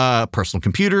 Yep. Personal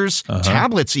computers,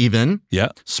 tablets even, Yeah.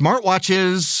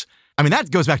 smartwatches. I mean,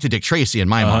 that goes back to Dick Tracy in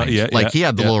my mind. yeah, like yeah, he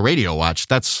had the yeah. little radio watch.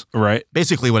 That's Right.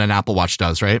 basically what an Apple Watch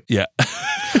does, right? Yeah.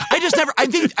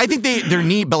 I think they're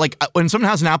neat, but like when someone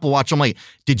has an Apple Watch, I'm like,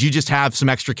 did you just have some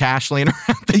extra cash laying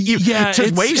around that you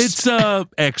to waste? It's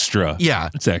extra. Yeah.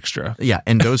 It's extra. Yeah,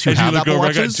 and those who As you have look Apple over,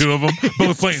 Watches, I got two of them,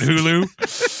 both playing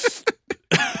Hulu.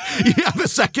 you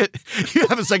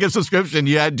have a second subscription.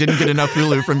 You didn't get enough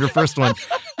Hulu from your first one.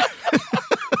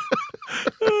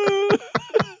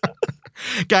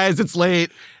 Guys, it's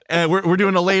late. We're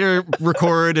doing a later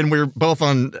record, and we're both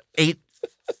on 8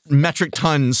 metric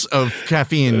tons of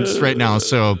caffeine right now.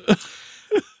 So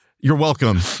you're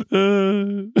welcome.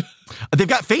 They've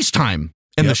got FaceTime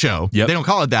in the show. Yep. They don't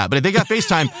call it that, but they got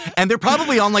FaceTime, and they're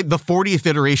probably on like the 40th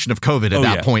iteration of COVID at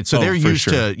that point. So they're for used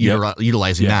sure. to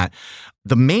utilizing that.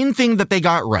 The main thing that they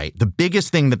got right, the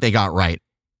biggest thing that they got right,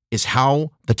 is how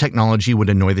the technology would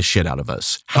annoy the shit out of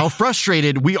us. How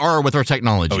frustrated we are with our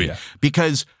technology. Oh, yeah.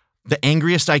 Because the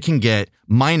angriest I can get,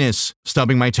 minus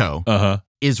stubbing my toe,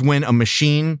 is when a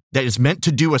machine that is meant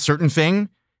to do a certain thing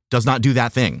does not do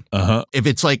that thing. If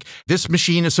it's like, this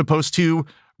machine is supposed to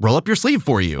roll up your sleeve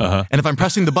for you, and if I'm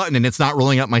pressing the button and it's not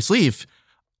rolling up my sleeve,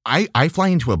 I fly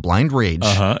into a blind rage,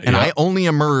 and I only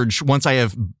emerge once I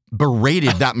have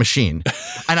berated that machine.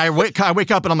 And I wake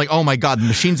up and I'm like, oh my God, the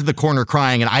machine's in the corner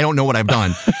crying and I don't know what I've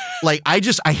done. Like, I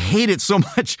hate it so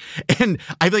much. And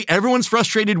I feel like everyone's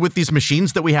frustrated with these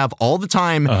machines that we have all the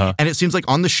time. And it seems like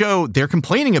on the show, they're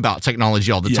complaining about technology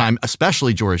all the time,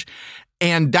 especially George.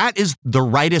 And that is the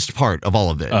rightest part of all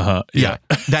of it. Yeah.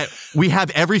 That we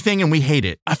have everything and we hate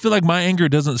it. I feel like my anger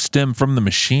doesn't stem from the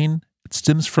machine. It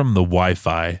stems from the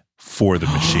Wi-Fi for the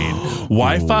machine.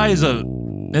 Wi-Fi is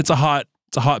a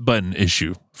hot button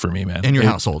issue for me, man. In your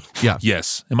household. Yeah.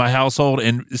 Yes. In my household,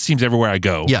 and it seems everywhere I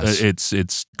go. Yes.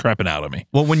 It's crapping out on me.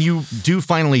 Well, when you do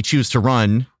finally choose to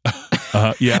run,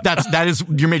 Yeah. that is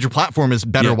your major platform is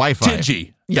better Wi-Fi.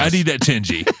 10G. Yes. I need that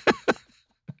 10G.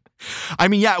 I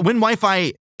mean, yeah, when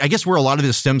Wi-Fi, I guess where a lot of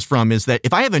this stems from is that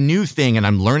if I have a new thing and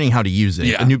I'm learning how to use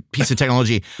it, a new piece of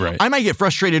technology, Right. I might get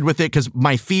frustrated with it because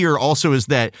my fear also is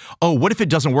that, oh, what if it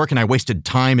doesn't work and I wasted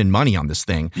time and money on this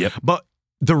thing? Yep. But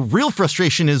the real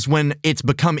frustration is when it's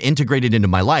become integrated into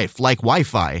my life, like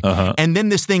Wi-Fi. And then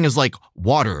this thing is like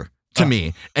water to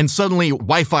me. And suddenly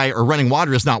Wi-Fi or running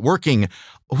water is not working.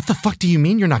 What the fuck do you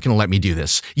mean you're not going to let me do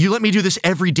this? You let me do this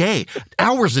every day,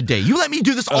 hours a day. You let me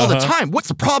do this all the time. What's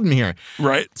the problem here?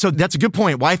 Right. So that's a good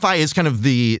point. Wi-Fi is kind of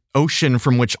the ocean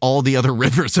from which all the other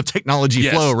rivers of technology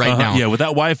flow right now. Yeah,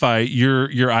 without Wi-Fi, your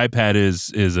iPad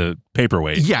is a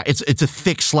paperweight. Yeah, it's a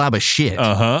thick slab of shit.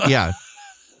 Yeah.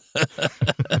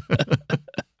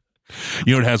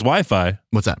 You know what has Wi-Fi?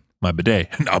 What's that? My bidet.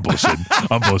 No, I'm bullshitting.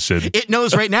 I'm bullshitting. It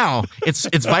knows right now. It's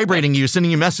vibrating you,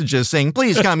 sending you messages saying,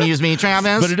 please come use me,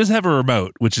 Travis. But it does have a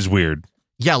remote, which is weird.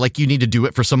 Yeah, like you need to do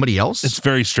it for somebody else? It's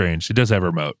very strange. It does have a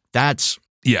remote. That's...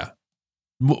 Yeah.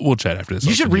 We'll chat after this.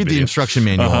 You should read the instruction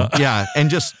manual. Yeah, and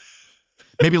just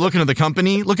maybe look into the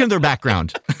company, look into their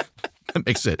background. That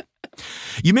makes it.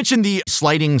 You mentioned the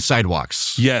sliding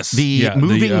sidewalks. Yes. The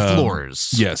moving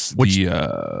floors. Yes. Which,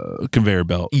 the conveyor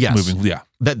belt. Yes. Moving. Yeah.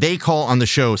 That they call on the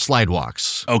show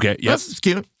slidewalks. Okay. Yeah. That's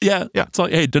cute. Yeah. Yeah. It's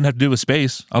like, hey, it doesn't have to do with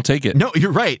space. I'll take it. No,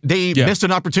 you're right. They missed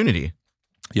an opportunity.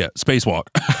 Yeah. Spacewalk.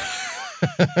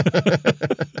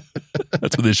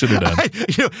 That's what they should have done.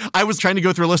 I was trying to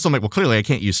go through a list. I'm like, well, clearly I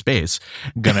can't use space.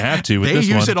 I'm gonna have to. With They this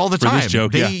use one, it all the for time. This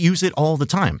joke, They use it all the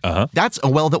time. That's a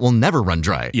well that will never run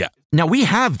dry. Yeah. Now we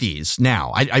have these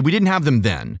now. We didn't have them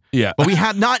then. Yeah. But we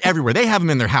have not everywhere. They have them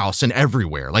in their house and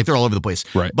everywhere. Like they're all over the place.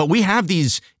 Right. But we have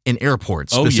these in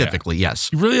airports specifically. Yes.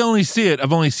 You really only see it.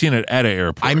 I've only seen it at an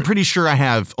airport. I'm pretty sure I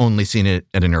have only seen it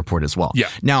at an airport as well. Yeah.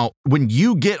 Now, when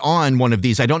you get on one of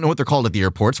these, I don't know what they're called at the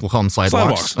airports. We'll call them slidewalks.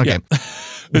 Slidewalks, Okay. yeah.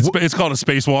 It's called a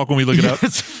spacewalk when we look it up.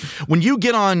 Yes. When you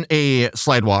get on a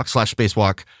slidewalk /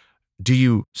 spacewalk, do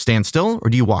you stand still or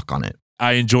do you walk on it?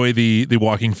 I enjoy the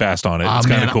walking fast on it. It's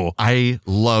kind of cool.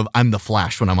 I'm the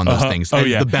Flash when I'm on those things.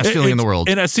 It's the best feeling in the world.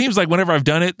 And it seems like whenever I've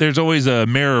done it, there's always a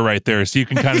mirror right there, so you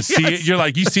can kind of see it. You're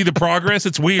like, you see the progress.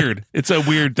 It's weird. It's a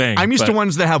weird thing. I'm used to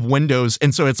ones that have windows,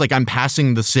 and so it's like I'm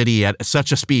passing the city at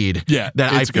such a speed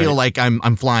that I feel like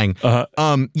I'm flying.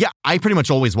 Yeah, I pretty much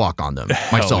always walk on them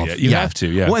myself. Yeah. You have to,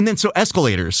 yeah. Well, and then so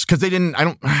escalators, because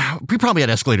we probably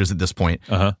had escalators at this point.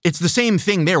 It's the same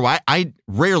thing there. I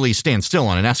rarely stand still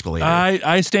on an escalator.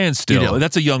 I stand still.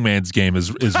 That's a young man's game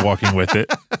is walking with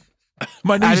it.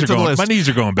 My knees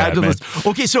are going bad, man.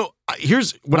 Okay, so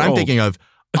here's what I'm thinking of.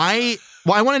 I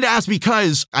wanted to ask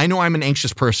because I know I'm an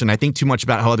anxious person. I think too much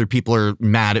about how other people are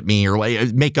mad at me or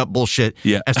make up bullshit,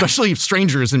 especially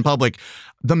strangers in public.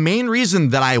 The main reason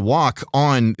that I walk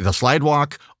on the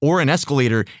slidewalk or an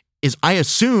escalator is I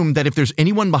assume that if there's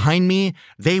anyone behind me,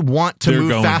 they want to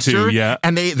move faster,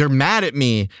 and they're mad at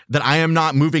me that I am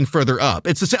not moving further up.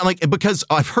 It's the same, like, because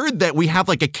I've heard that we have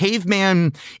like a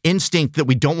caveman instinct that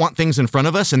we don't want things in front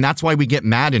of us, and that's why we get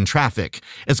mad in traffic.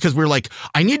 It's because we're like,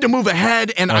 I need to move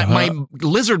ahead, and my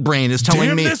lizard brain is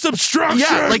telling me this obstruction.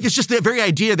 Yeah, like it's just the very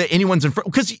idea that anyone's in front,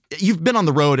 because you've been on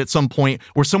the road at some point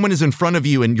where someone is in front of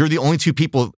you and you're the only two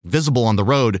people visible on the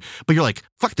road, but you're like,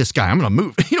 fuck this guy, I'm gonna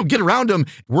move. Get around him.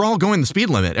 We're all going the speed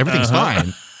limit. Everything's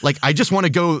fine. Like, I just want to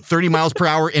go 30 miles per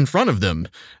hour in front of them,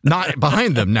 not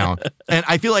behind them now. And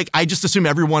I feel like I just assume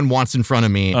everyone wants in front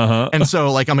of me. And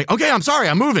so, like, I'm like, okay, I'm sorry.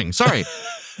 I'm moving. Sorry.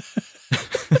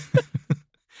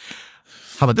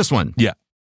 How about this one? Yeah.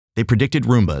 They predicted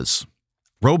Roombas.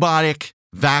 Robotic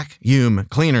vacuum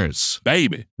cleaners.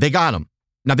 Baby. They got them.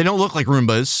 Now, they don't look like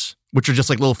Roombas, which are just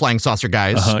like little flying saucer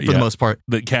guys for the most part.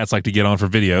 That cats like to get on for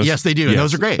videos. Yes, they do. And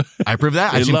those are great. I approve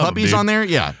that. I've seen puppies on there.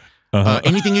 Yeah.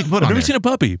 Anything you can put on there. I've never seen a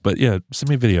puppy, but yeah, send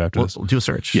me a video after this. We'll do a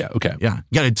search. Yeah, okay. Yeah.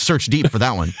 You got to search deep for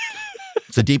that one.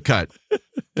 It's a deep cut.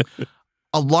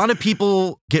 A lot of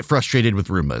people get frustrated with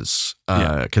Roombas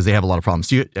because they have a lot of problems.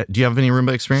 Do you have any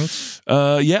Roomba experience?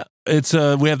 Yeah. It's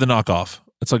we have the knockoff.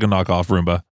 It's like a knockoff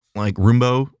Roomba. Like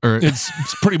Roombo, or it's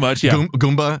pretty much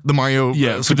Goomba, the Mario.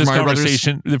 Yeah, Super Mario Brothers.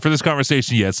 For this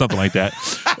conversation, yeah, something like that.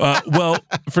 Well,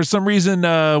 for some reason,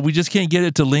 we just can't get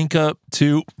it to link up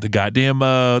to the goddamn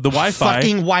the Wi-Fi.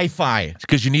 Fucking Wi-Fi,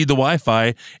 because you need the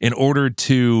Wi-Fi in order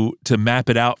to map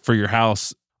it out for your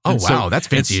house. Oh, wow, that's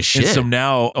fancy as shit. And so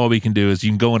now all we can do is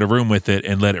you can go in a room with it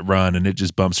and let it run, and it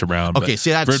just bumps around. Okay, see,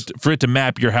 that's... For it to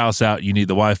map your house out, you need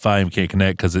the Wi-Fi, and you can't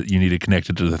connect because you need to connect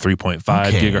it to the 3.5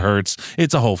 gigahertz.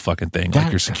 It's a whole fucking thing,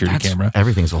 like your security camera.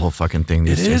 Everything's a whole fucking thing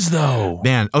these days. It is, though.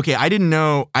 Man, okay, I didn't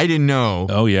know.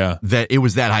 Oh, yeah. That it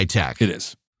was that high tech. It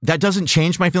is. That doesn't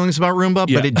change my feelings about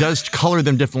Roomba, but it does color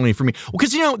them differently for me. Well,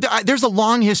 because, there's a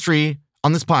long history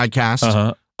on this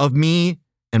podcast of me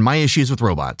and my issues with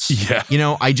robots. Yeah.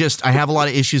 I have a lot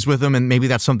of issues with them, and maybe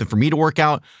that's something for me to work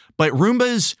out. But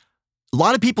Roombas, a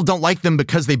lot of people don't like them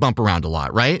because they bump around a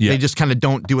lot, right? Yeah. They just kind of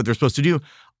don't do what they're supposed to do.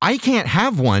 I can't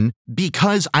have one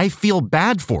because I feel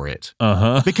bad for it.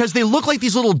 Because they look like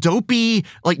these little dopey,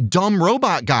 like dumb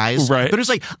robot guys. Right. They're just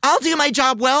like, I'll do my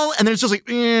job well. And then it's just like,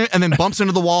 and then bumps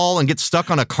into the wall and gets stuck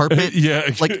on a carpet.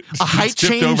 Like a height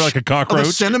change over like a cockroach. of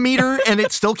a centimeter, and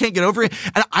it still can't get over it.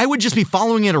 And I would just be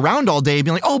following it around all day,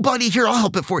 being like, oh, buddy, here, I'll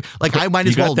help it for you. Like, I might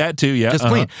as well. You got that too, yeah. Just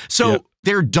clean. So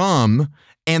they're dumb,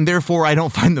 and therefore I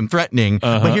don't find them threatening.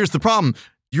 But here's the problem.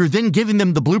 You're then giving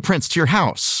them the blueprints to your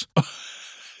house.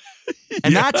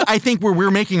 And that's, I think, where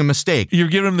we're making a mistake. You're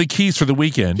giving them the keys for the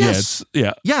weekend. Yes.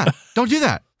 Yeah. Don't do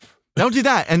that. Don't do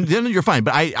that. And then you're fine.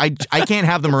 But I can't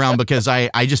have them around because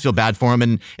I just feel bad for them.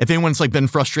 And if anyone's like been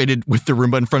frustrated with the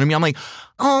Roomba in front of me, I'm like,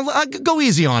 oh, go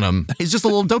easy on him. He's just a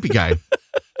little dopey guy.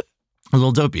 A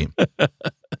little dopey.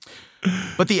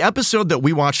 But the episode that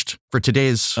we watched for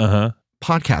today's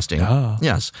podcasting,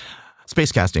 yes,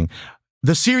 space casting,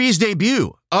 the series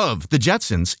debut of The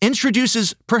Jetsons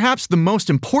introduces perhaps the most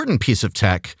important piece of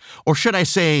tech, or should I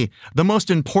say, the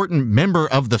most important member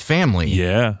of the family.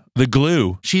 Yeah, the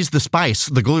glue. She's the spice,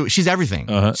 the glue. She's everything.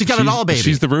 She's got it all, baby.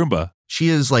 She's the Roomba. She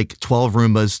is like 12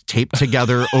 Roombas taped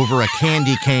together over a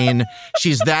candy cane.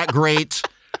 She's that great.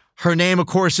 Her name, of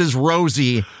course, is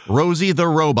Rosie. Rosie the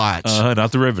robot.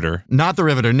 Not the Riveter. Not the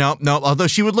Riveter. No. Although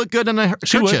she would look good in a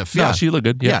kerchief. Yeah, she look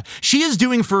good. Yeah. She is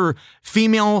doing for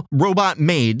female robot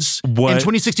maids in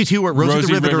 2062 what Rosie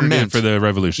the Riveter meant for the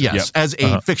Revolution. Yes, as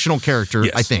a fictional character,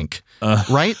 I think.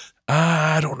 Right?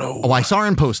 I don't know. Oh, I saw her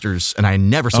in posters, and I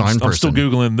never saw her in person. I'm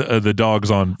still Googling the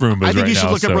dogs on Roombas right now. I think you should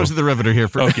look up Rosie the Riveter here.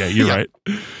 Okay, you're right.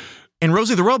 And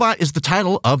Rosie the Robot is the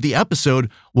title of the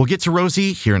episode. We'll get to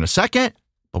Rosie here in a second.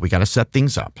 but we got to set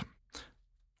things up.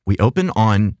 We open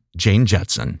on Jane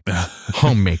Jetson,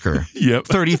 homemaker, Yep.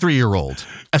 33-year-old,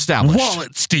 established.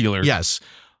 Wallet stealer. Yes.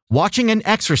 Watching an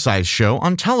exercise show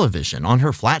on television, on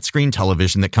her flat screen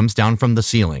television that comes down from the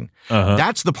ceiling.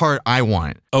 That's the part I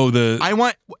want. Oh, I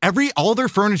want all their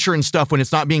furniture and stuff when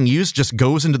it's not being used just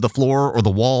goes into the floor or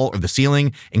the wall or the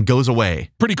ceiling and goes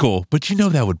away. pretty cool. But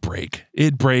that would break.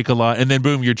 It'd break a lot. And then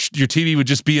boom, your TV would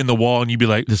just be in the wall and you'd be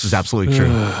like, This is absolutely true.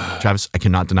 Travis, I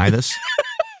cannot deny this.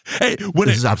 hey, when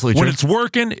This is absolutely when true. it's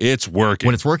working, it's working.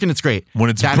 When it's working, it's great. When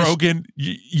it's That is- broken,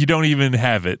 you don't even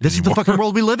have it. This is the anymore. fucking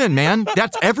world we live in, man.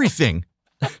 That's everything.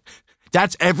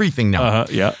 That's everything now.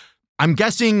 Yeah. I'm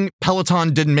guessing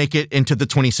Peloton didn't make it into the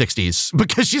 2060s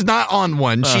because she's not on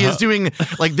one. She is doing,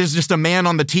 like, there's just a man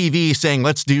on the TV saying,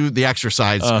 let's do the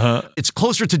exercise. It's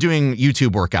closer to doing YouTube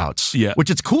workouts. Yeah. Which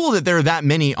it's cool that there are that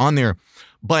many on there.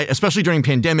 But especially during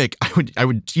pandemic, I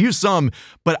would use some,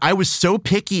 but I was so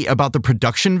picky about the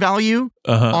production value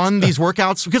on these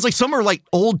workouts because like some are like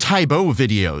old Taibo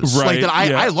videos, Right, like that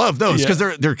I love those Yeah.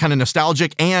 because they're kind of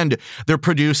nostalgic and they're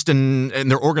produced and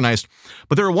they're organized.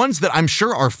 But there are ones that I'm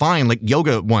sure are fine, like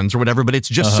yoga ones or whatever. But it's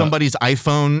just somebody's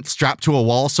iPhone strapped to a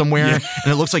wall somewhere, and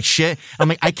it looks like shit. I'm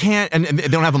like, I can't, and they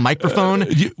don't have a microphone.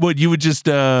 You would just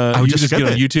I would just get skip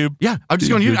on it. YouTube? Yeah, I would just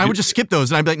go on YouTube. I would just skip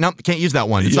those, and I'd be like, no, can't use that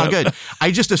one. It's not Yep. good.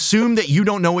 I just assume that you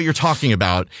don't know what you're talking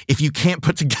about if you can't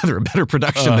put together a better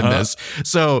production than this.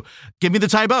 So give me the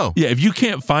Taibo. Yeah, if you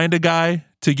can't find a guy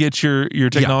to get your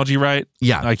technology right,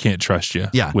 Yeah. I can't trust you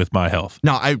Yeah. with my health.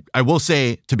 Now, I will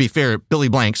say, to be fair, Billy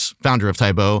Blanks, founder of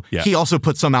Taibo, Yeah. he also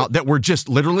put some out that were just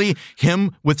literally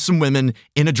him with some women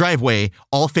in a driveway,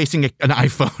 all facing an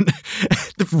iPhone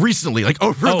recently, like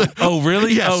over Oh,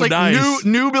 really? Yes, Oh, like nice.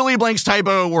 new Billy Blanks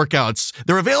Taibo workouts.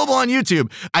 They're available on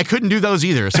YouTube. I couldn't do those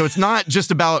either. So it's not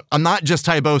just about, I'm not just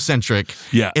Taibo centric.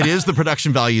 Yeah. It is the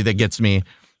production value that gets me.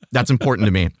 That's important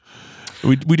to me.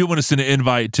 We do want to send an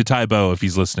invite to Taibo if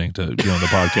he's listening to be on the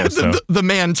podcast. So. The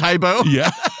man Taibo.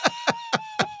 Yeah.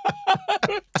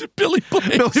 To Billy Blanks.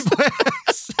 Billy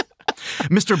Blanks.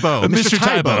 Mr. Bo. Mr.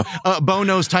 Taibo. Bo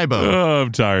knows Taibo. Oh,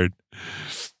 I'm tired.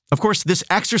 Of course, this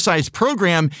exercise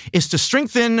program is to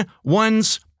strengthen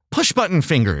one's push button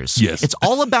fingers. Yes. It's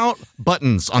all about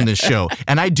buttons on this show.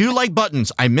 And I do like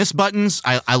buttons. I miss buttons.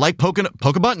 I like poke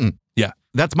a button. Yeah.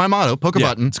 That's my motto, poke a Yeah,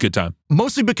 button. it's a good time.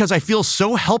 Mostly because I feel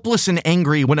so helpless and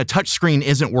angry when a touch screen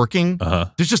isn't working.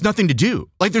 There's just nothing to do.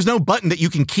 Like there's no button that you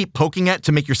can keep poking at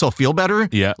to make yourself feel better.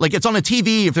 Yeah. Like it's on a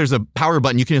TV, if there's a power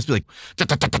button, you can just be like,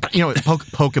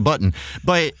 poke a button.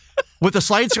 But with the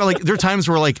slide screen, like there are times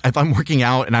where like if I'm working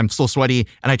out and I'm still sweaty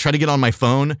and I try to get on my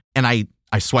phone and I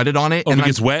sweated on it. Oh, and if it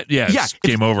gets wet? Yeah, it's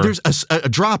game over. There's a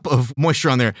drop of moisture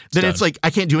on there. Then done. it's like, I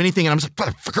can't do anything. And I'm just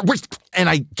like, motherfucker, and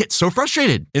I get so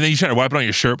frustrated. And then you try to wipe it on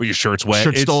your shirt, but your shirt's wet.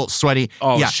 Shirt's It's still sweaty.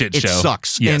 all Yeah, shit it show.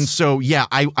 sucks. Yes. And so, yeah,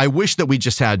 I wish that we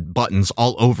just had buttons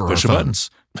all over Push our a phones.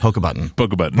 Poke a button.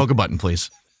 Poke a button. Poke a button,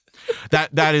 please.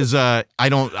 That is I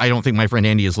don't think my friend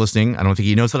Andy is listening. I don't think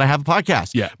he knows that I have a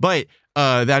podcast. Yeah. But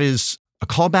that is a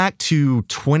callback to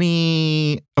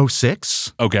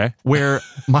 2006 Okay. where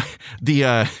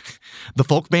the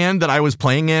folk band that I was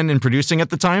playing in and producing at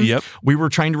the time, Yep. we were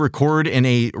trying to record in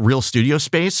a real studio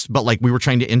space, but like we were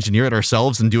trying to engineer it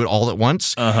ourselves and do it all at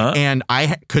once. And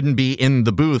I couldn't be in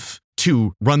the booth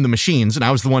to run the machines, and I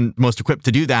was the one most equipped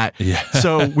to do that. Yeah.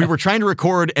 So we were trying to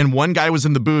record, and one guy was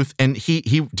in the booth, and he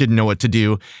didn't know what to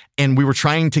do, and we were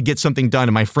trying to get something done,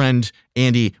 and my friend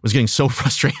Andy was getting so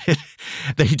frustrated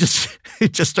that he just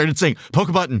started saying, "Poke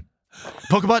a button,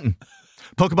 poke a button."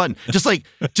 Poke a button.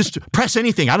 Just press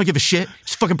anything. I don't give a shit.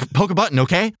 Just fucking poke a button,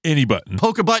 okay? Any button.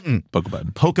 Poke a button. Poke a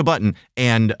button. Poke a button.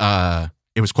 And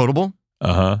it was quotable,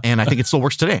 and I think it still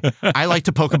works today. I like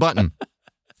to poke a button.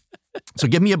 So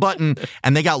give me a button,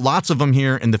 and they got lots of them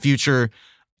here in the future.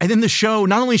 And then the show,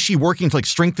 not only is she working to like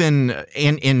strengthen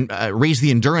and raise the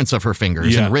endurance of her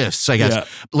fingers Yeah. and wrists, I guess. Yeah.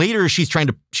 Later, she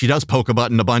does poke a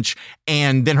button a bunch,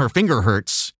 and then her finger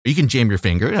hurts. You can jam your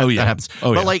finger. Oh, yeah. That happens.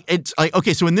 Oh, but yeah. like, it's like,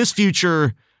 okay, so in this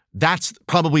future, that's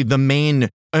probably the main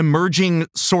emerging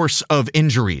source of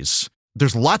injuries.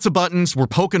 There's lots of buttons. We're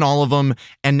poking all of them,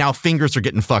 and now fingers are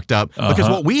getting fucked up. Because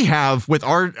what we have with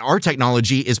our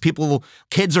technology is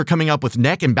kids are coming up with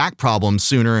neck and back problems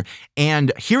sooner,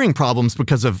 and hearing problems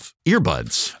because of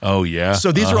earbuds. Oh, yeah.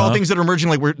 So these are all things that are emerging.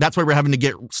 Like that's why we're having to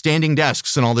get standing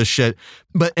desks and all this shit.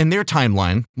 But in their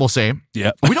timeline, we'll say,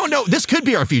 Yeah. we don't know. This could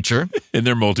be our future. In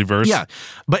their multiverse. Yeah.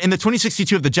 But in the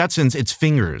 2062 of the Jetsons, it's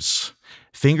fingers.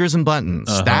 Fingers and buttons.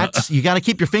 That's, you got to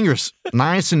keep your fingers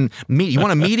nice and meaty. You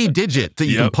want a meaty digit that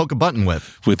you can Yep. poke a button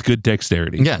with. With good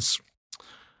dexterity. Yes.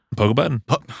 Poke a button.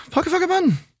 Poke a fucking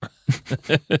button.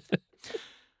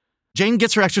 Jane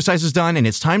gets her exercises done, and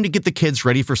it's time to get the kids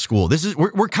ready for school.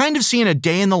 We're kind of seeing a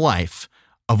day in the life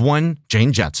of one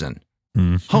Jane Jetson,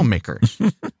 homemaker.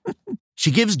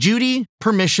 She gives Judy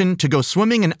permission to go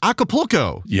swimming in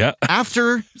Acapulco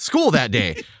after school that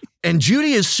day. And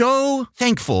Judy is so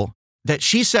thankful that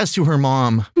she says to her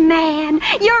mom, Man,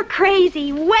 you're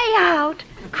crazy, way out.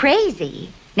 Crazy?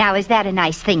 Now, is that a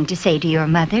nice thing to say to your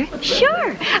mother?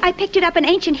 Sure. I picked it up in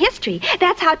ancient history.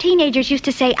 That's how teenagers used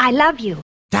to say, I love you.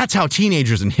 That's how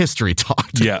teenagers in history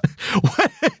talked. Yeah.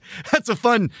 That's a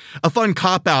fun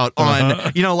cop-out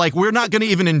on, like, we're not going to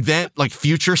even invent, like,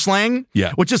 future slang.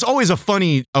 Yeah. Which is always a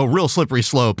real slippery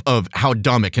slope of how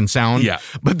dumb it can sound. Yeah.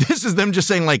 But this is them just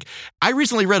saying, like, I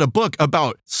recently read a book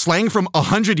about slang from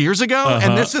 100 years ago,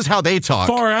 and this is how they talk.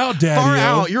 Far out, daddy-o. Far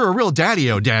out. You're a real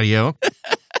daddy-o, daddy-o.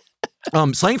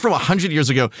 Slang from 100 years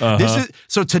ago.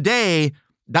 So today,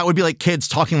 that would be like kids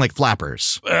talking like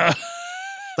flappers.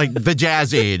 Like the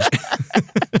jazz age.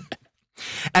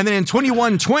 And then in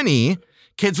 2120,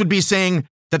 kids would be saying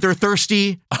that they're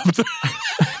thirsty.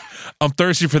 I'm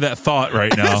thirsty for that thought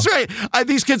right now. That's right.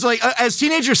 These kids are like, as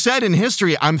teenagers said in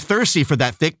history, I'm thirsty for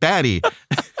that thick baddie.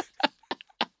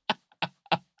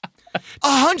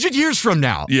 100 years from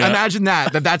now. Yeah. Imagine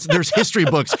there's history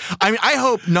books. I mean, I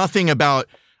hope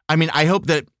I hope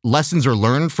that lessons are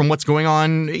learned from what's going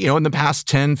on, in the past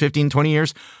 10, 15, 20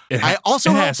 years. It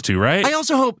has to, right? I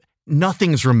also hope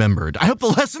nothing's remembered. I hope the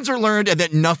lessons are learned and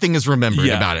that nothing is remembered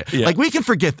about it. Yeah. Like, we can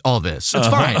forget all this. It's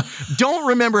fine. Don't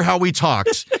remember how we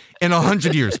talked in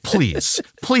 100 years. Please.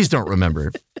 Please don't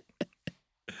remember.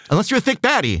 Unless you're a thick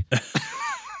baddie.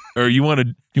 Or you want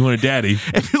a daddy.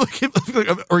 If you're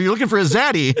looking for a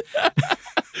zaddy.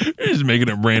 You're just making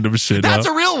up random shit. That's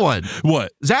a real one.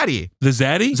 What? Zaddy. The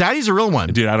zaddy? Zaddy's a real one.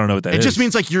 Dude, I don't know what that is. It just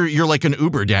means like you're like an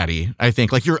Uber daddy, I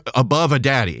think. Like you're above a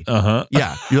daddy.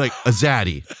 Yeah. You're like a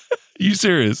zaddy. You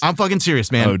serious? I'm fucking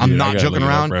serious, man. Oh, dude, I'm not joking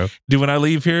around. bro. Dude, when I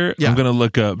leave here, I'm going to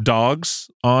look up dogs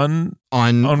on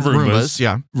Roombas.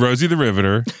 Yeah. Rosie the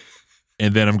Riveter.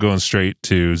 And then I'm going straight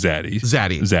to Zaddy.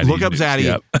 Zaddy. Look up Zaddy.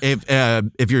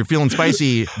 Yep. If you're feeling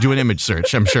spicy, do an image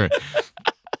search, I'm sure.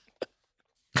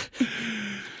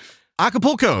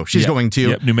 Acapulco, she's going to.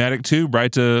 Yep, pneumatic tube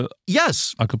right to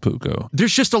yes. Acapulco.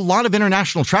 There's just a lot of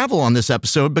international travel on this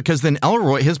episode because then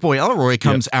his boy Elroy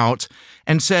comes out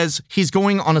and says he's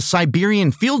going on a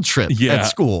Siberian field trip at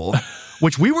school,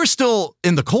 which we were still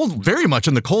very much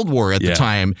in the Cold War at the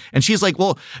time. And she's like,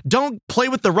 well, don't play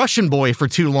with the Russian boy for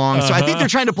too long. So I think they're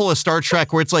trying to pull a Star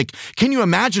Trek where it's like, can you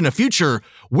imagine a future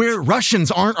where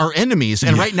Russians aren't our enemies?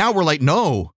 And right now we're like,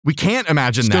 no, we can't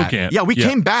imagine Still that. Can't. Yeah, we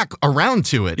came back around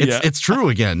to it. It's true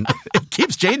again. It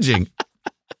keeps changing.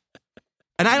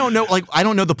 And I don't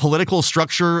know the political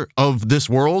structure of this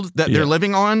world that they're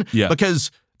living on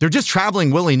because they're just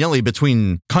traveling willy-nilly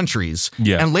between countries.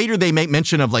 Yeah. And later they make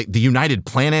mention of like the United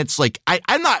Planets. Like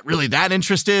I'm not really that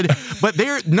interested, but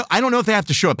I don't know if they have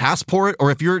to show a passport or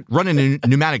if you're running in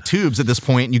pneumatic tubes at this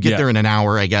point, you get there in an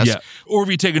hour, I guess. Yeah. Or if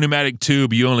you take a pneumatic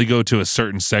tube, you only go to a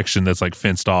certain section that's like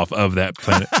fenced off of that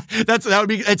planet.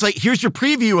 It's like, here's your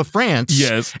preview of France.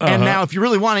 Yes. And now if you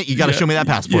really want it, you got to show me that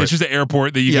passport. Yeah, it's just an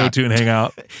airport that you go to and hang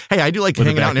out. Hey, I do like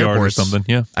hanging out in airports. Or something.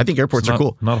 Yeah. I think airports are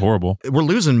cool. Not horrible. We're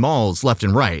losing malls left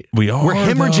and right. We're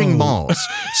hemorrhaging malls.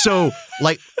 So,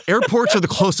 like, airports are the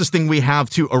closest thing we have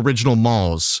to original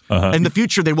malls. In the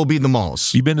future, they will be the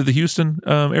malls. You been to the Houston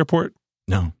airport?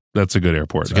 No. That's a good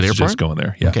airport. It's a good airport? Just going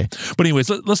there. Yeah. Okay. But anyways,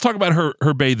 let's talk about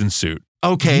her bathing suit.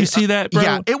 Okay. Did you see that, bro?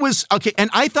 Yeah, it was, okay. And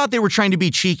I thought they were trying to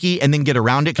be cheeky and then get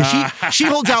around it because she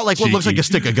holds out like what looks like a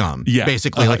stick of gum. Yeah.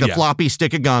 Basically, like a floppy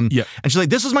stick of gum. Yeah. And she's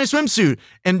like, this is my swimsuit.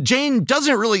 And Jane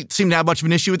doesn't really seem to have much of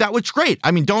an issue with that, which is great.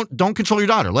 I mean, don't control your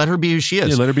daughter. Let her be who she is.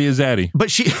 Yeah, let her be a zaddy. But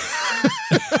she...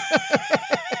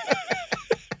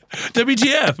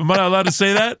 WTF? Am I not allowed to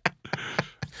say that?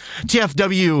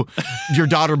 TFW, your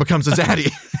daughter becomes a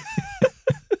zaddy.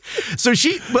 So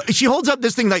she holds up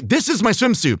this thing like, this is my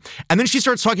swimsuit. And then she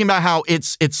starts talking about how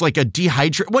it's like a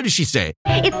dehydrate. What does she say?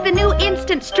 It's the new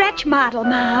instant stretch model,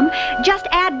 Mom. Just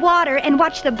add water and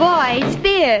watch the boys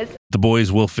fizz. The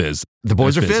boys will fizz. The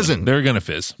boys are fizzing. They're going to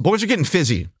fizz. Boys are getting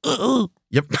fizzy.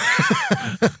 Yep.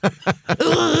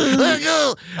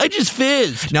 I just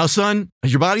fizzed. Now, son,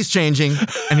 your body's changing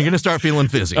and you're going to start feeling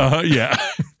fizzy. Yeah.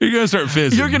 You're going to start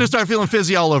fizzing. You're going to start feeling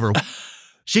fizzy all over.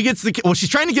 She's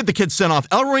trying to get the kids sent off.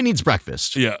 Elroy needs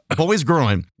breakfast. Yeah. Boy's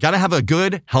growing. Got to have a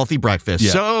good, healthy breakfast.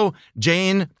 Yeah. So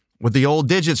Jane, with the old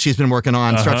digits she's been working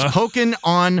on, starts poking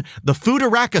on the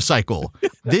Foodoraka cycle.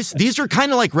 These are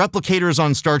kind of like replicators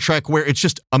on Star Trek where it's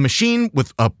just a machine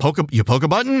with you poke a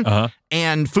button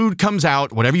and food comes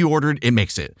out. Whatever you ordered, it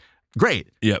makes it. Great.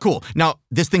 Yep. Cool. Now,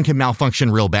 this thing can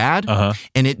malfunction real bad,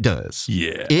 and it does.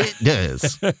 Yeah. It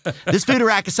does. This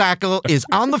Futarakicycle is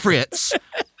on the fritz.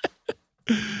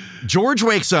 George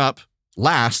wakes up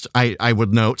last, I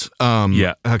would note.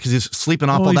 Because he's sleeping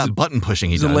off all that button pushing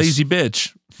he does. He's a lazy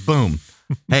bitch. Boom.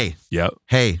 Hey. Yep.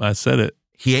 Hey. I said it.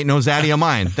 He ain't no zaddy of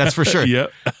mine. That's for sure.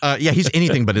 Yep. He's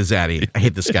anything but a zaddy. I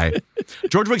hate this guy.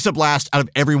 George wakes up last out of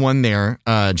everyone there.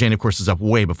 Jane, of course, is up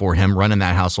way before him, running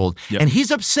that household. Yep. And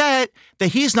he's upset that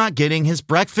he's not getting his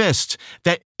breakfast.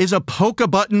 That is a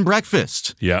poke-a-button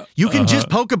breakfast. Yeah. You can just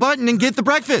poke a button and get the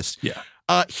breakfast. Yeah.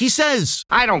 He says,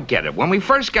 I don't get it. When we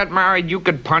first got married, you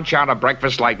could punch out a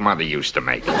breakfast like Mother used to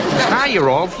make. Now you're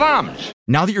all thumbs.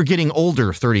 now that you're getting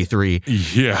older, 33,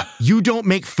 you don't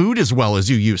make food as well as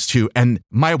you used to, and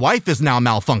my wife is now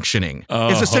malfunctioning.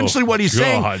 Is essentially what he's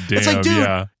saying. It's like,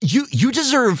 dude, you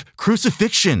deserve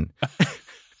crucifixion.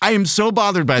 I am so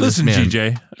bothered by this man. Listen,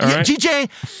 GJ. All right?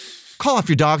 GJ, call off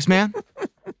your dogs, man.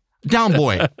 Down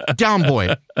boy. Down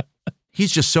boy.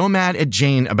 He's just so mad at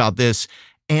Jane about this.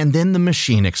 And then the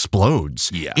machine explodes.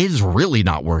 Yeah. It is really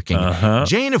not working.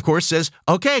 Jane, of course, says,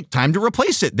 okay, time to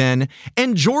replace it then.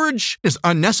 And George is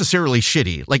unnecessarily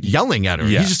shitty, like yelling at her.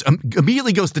 Yeah. He just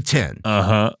immediately goes to 10.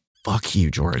 Fuck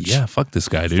you, George. Yeah, fuck this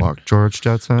guy, dude. Fuck George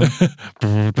Jetson.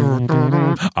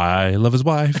 I love his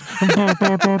wife.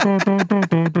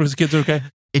 His kids are okay.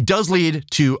 It does lead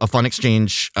to a fun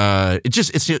exchange.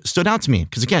 It stood out to me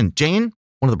because, again, Jane,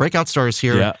 one of the breakout stars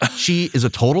here, she is a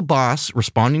total boss,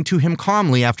 responding to him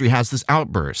calmly after he has this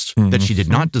outburst that she did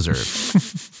not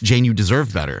deserve. Jane, you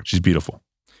deserve better. She's beautiful.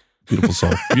 Beautiful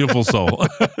soul. Beautiful soul.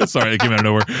 Sorry, that came out of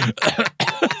nowhere.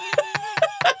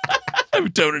 I'm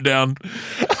toning it down.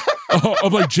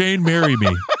 I'm like, Jane, marry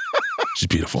me. She's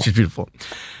beautiful. She's beautiful.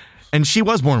 And she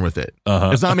was born with it.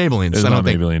 It's not Maybelline. It's not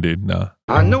Maybelline, dude. No.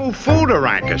 A new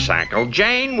Futarakicycle,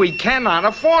 Jane, we cannot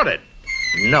afford it.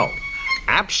 No.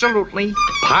 Absolutely,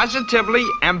 positively,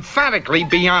 emphatically,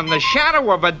 beyond the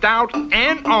shadow of a doubt,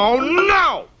 and oh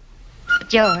no!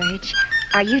 George,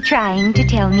 are you trying to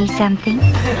tell me something?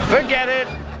 Forget it.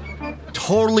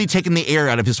 Totally taking the air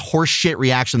out of his horse shit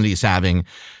reaction that he's having.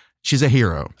 She's a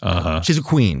hero. She's a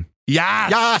queen.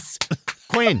 Yes!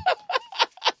 Queen.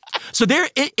 So they're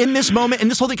in this moment, in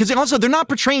this whole thing, because also they're not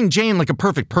portraying Jane like a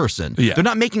perfect person. Yeah. They're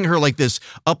not making her like this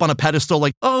up on a pedestal,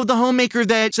 like, oh, the homemaker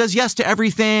that says yes to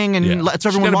everything and lets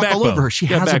everyone walk all over her. She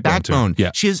has a backbone.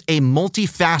 Yeah. She is a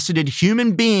multifaceted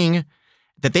human being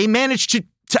that they managed to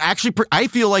actually, I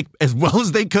feel like, as well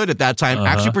as they could at that time,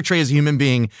 actually portray as a human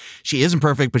being. She isn't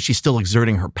perfect, but she's still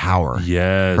exerting her power.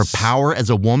 Yes. Her power as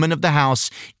a woman of the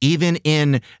house, even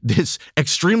in this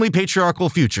extremely patriarchal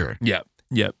future. Yep.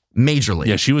 Majorly.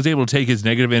 Yeah, she was able to take his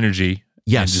negative energy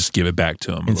and just give it back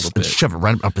to him a little bit. Shove it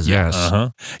right up his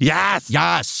ass. Yes.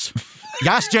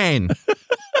 Yes, Jane.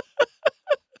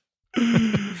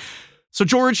 So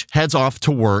George heads off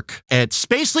to work at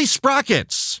Spacely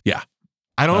Sprockets. Yeah.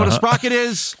 I don't know what a sprocket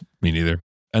is. Me neither.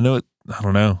 I know it. I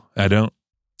don't know. I don't.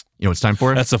 You know what it's time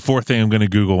for? That's the fourth thing I'm going to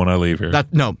Google when I leave here.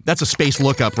 That's a space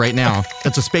lookup right now.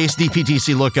 That's a space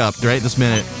DPTC lookup right this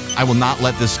minute. I will not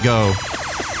let this go.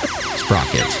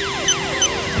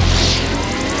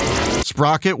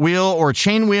 Sprocket wheel or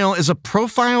chain wheel is a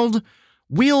profiled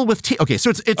wheel with okay, so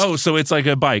it's so it's like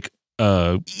a bike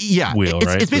wheel,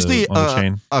 right? It's basically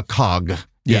a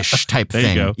cog-ish type there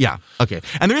thing. You go. Yeah. Okay.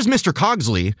 And there is Mr.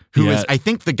 Cogsley, who is, I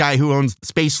think, the guy who owns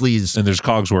Spacely's. And there's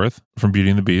Cogsworth from Beauty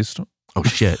and the Beast. Oh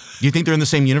shit. Do you think they're in the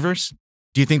same universe?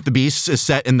 Do you think the Beast is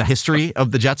set in the history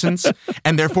of the Jetsons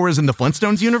and therefore is in the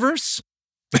Flintstones universe?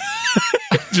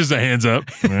 Just a hands up.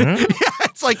 Yeah,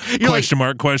 it's like question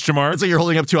mark. It's like you're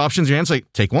holding up two options. Your hands like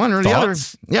take one or the other.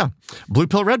 Yeah, blue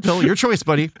pill, red pill, your choice,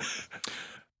 buddy.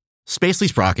 Spacely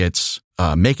Sprockets,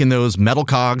 making those metal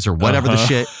cogs or whatever the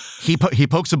shit. He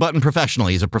pokes a button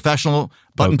professionally. He's a professional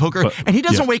button poker, and he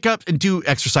doesn't wake up and do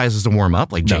exercises to warm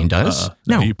up like Jane does.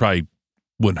 No, he probably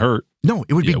wouldn't hurt. No,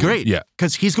 it would be great. Yeah,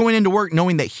 because he's going into work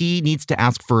knowing that he needs to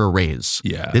ask for a raise.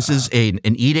 Yeah, this is an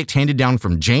edict handed down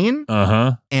from Jane.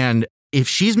 And if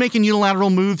she's making unilateral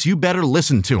moves, you better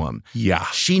listen to him. Yeah,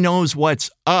 she knows what's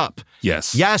up.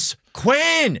 Yes,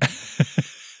 Quinn.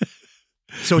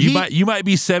 So you might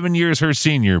be 7 years her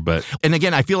senior, but and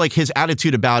again, I feel like his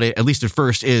attitude about it, at least at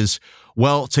first, is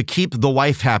well, to keep the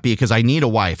wife happy because I need a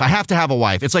wife. I have to have a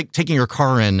wife. It's like taking your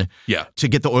car in to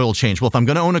get the oil changed. Well, if I'm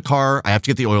going to own a car, I have to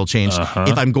get the oil changed.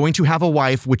 If I'm going to have a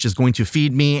wife, which is going to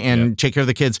feed me and take care of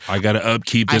the kids, I got to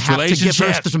upkeep this relationship. I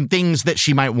have to give her some things that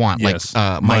she might want, like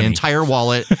my entire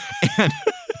wallet.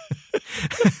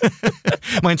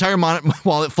 my entire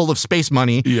wallet full of space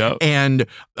money Yep. and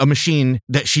a machine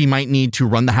that she might need to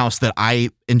run the house that I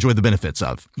enjoy the benefits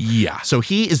of. Yeah. So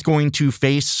he is going to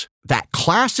face that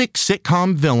classic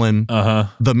sitcom villain,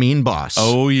 the mean boss.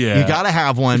 Oh, yeah. You got to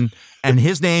have one. And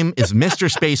his name is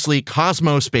Mr. Spacely,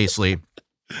 Cosmo Spacely.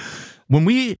 When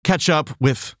we catch up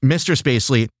with Mr.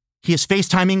 Spacely, he is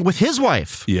FaceTiming with his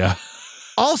wife, Yeah.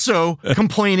 also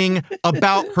complaining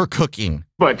about her cooking.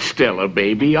 But Stella,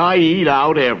 baby, I eat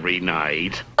out every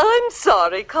night. I'm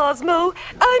sorry, Cosmo.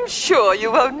 I'm sure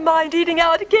you won't mind eating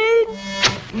out again.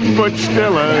 But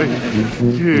Stella,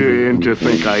 and to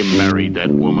think I married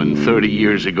that woman 30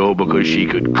 years ago because she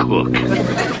could cook.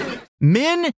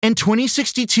 Men in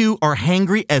 2062 are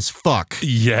hangry as fuck.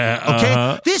 Yeah.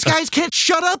 Okay? These guys can't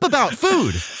shut up about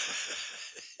food.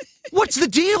 What's the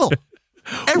deal?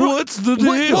 What's the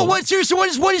deal? Seriously,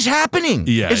 what is happening?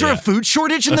 Yeah, is there yeah. a food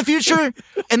shortage in the future?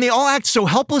 And they all act so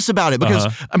helpless about it because,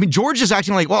 I mean, George is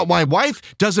acting like, well, my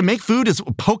wife doesn't make food as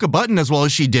poke a button as well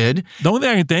as she did. The only thing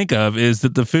I can think of is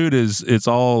that the food it's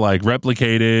all like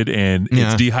replicated and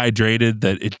it's dehydrated,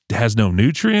 that it has no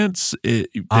nutrients. They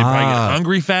probably get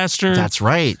hungry faster. That's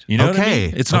right. You know okay. what I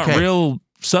mean? It's not real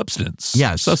substance.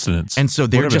 Yes. Sustenance. And so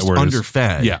they're Whatever just that word is.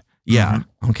 underfed. Yeah. Yeah.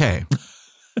 Okay.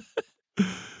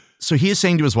 So he is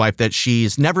saying to his wife that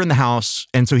she's never in the house,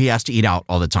 and so he has to eat out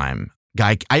all the time.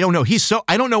 Guy, I don't know.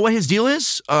 I don't know what his deal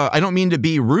is. I don't mean to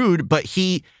be rude, but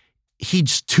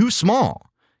he's too small.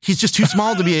 He's just too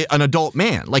small to be an adult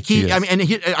man. Like I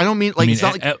don't mean like it's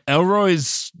not like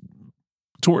Elroy's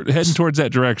heading towards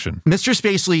that direction. Mr.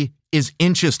 Spacely is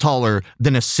inches taller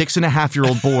than a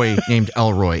 6.5-year-old boy named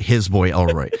Elroy, his boy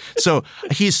Elroy. So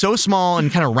he's so small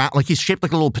and kind of round, like he's shaped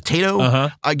like a little potato.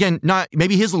 Again, not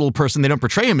maybe he's a little person. They don't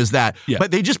portray him as that,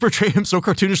 but they just portray him so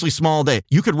cartoonishly small that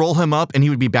you could roll him up and he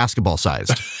would be basketball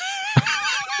sized.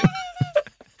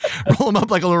 Roll him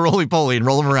up like a little roly-poly and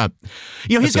roll him around.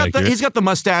 You know, he's got the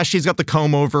mustache, he's got the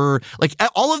comb over. Like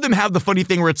all of them have the funny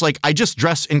thing where it's like, I just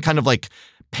dress in kind of like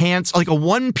pants, like a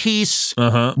one-piece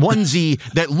onesie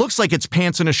that looks like it's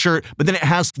pants and a shirt, but then it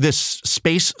has this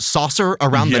space saucer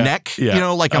around the neck. Yeah. You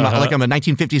know, like I'm a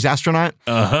 1950s astronaut.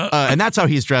 And that's how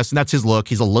he's dressed, and that's his look.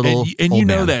 He's a little and old you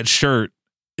know man. that shirt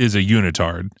is a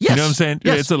unitard. Yes. You know what I'm saying?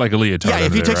 Yes. It's like a leotard. Yeah,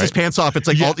 if he takes his pants off, it's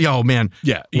like, oh man.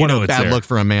 Yeah. What a bad look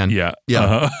for a man. Yeah.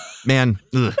 Yeah. Man,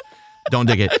 ugh, don't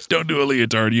dig it. Don't do a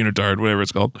leotard, unitard, whatever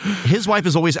it's called. His wife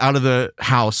is always out of the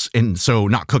house and so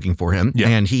not cooking for him. Yeah.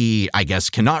 And he, I guess,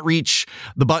 cannot reach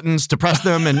the buttons to press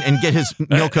them and get his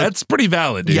meal cooked. That's pretty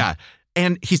valid, dude. Yeah.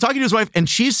 And he's talking to his wife and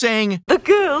she's saying, The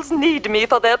girls need me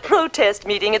for their protest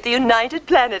meeting at the United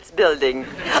Planets building.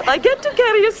 I get to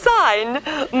carry a sign,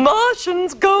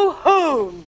 Martians go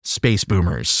home. space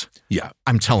boomers. Yeah.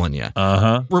 I'm telling you.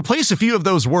 Replace a few of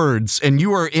those words and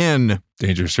you are in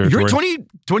dangerous territory. territory. You're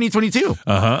 2022.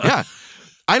 Yeah.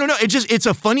 I don't know. It's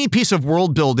a funny piece of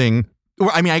world building.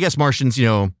 I mean, I guess Martians, you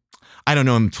know, I don't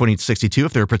know in 2062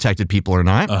 if they're protected people or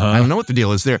not. I don't know what the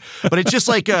deal is there. But it's just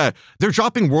like they're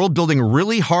dropping world building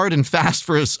really hard and fast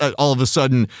for us. All of a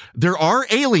sudden, there are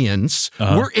aliens.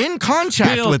 We're in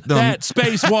contact Build with them. that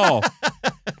space wall.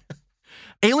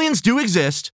 Aliens do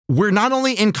exist. We're not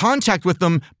only in contact with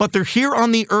them, but they're here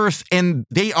on the Earth and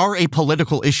they are a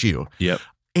political issue. Yep.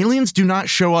 Aliens do not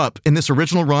show up in this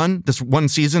original run, this one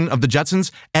season of the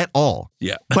Jetsons at all.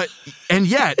 Yeah. And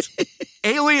yet,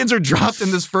 aliens are dropped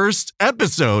in this first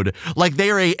episode like they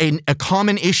are a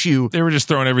common issue. They were just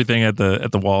throwing everything at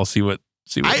the wall, see what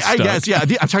I guess, yeah.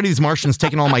 I'm tired of these Martians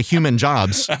taking all my human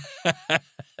jobs.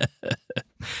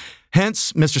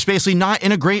 Hence, Mr. Spacely not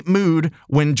in a great mood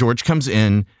when George comes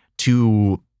in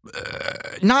to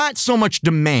not so much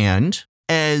demand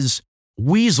as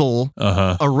weasel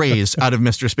a raise out of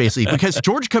Mr. Spacely because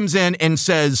George comes in and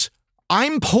says,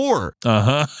 I'm poor.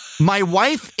 My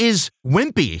wife is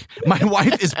wimpy. My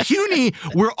wife is puny.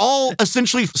 We're all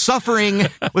essentially suffering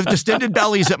with distended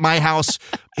bellies at my house.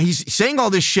 He's saying all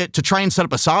this shit to try and set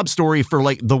up a sob story for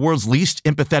like the world's least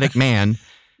empathetic man.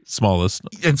 Smallest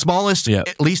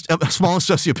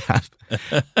sociopath.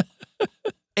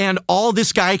 And all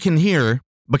this guy can hear,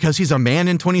 because he's a man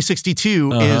in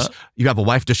 2062, is, you have a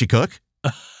wife, does she cook?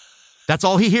 That's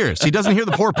all he hears. He doesn't hear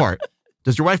the poor part.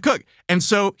 Does your wife cook? And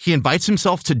so he invites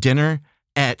himself to dinner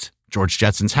at George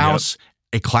Jetson's house,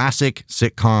 a classic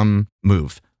sitcom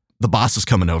move. The boss is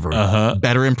coming over.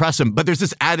 Better impress him. But there's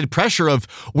this added pressure of,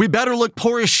 we better look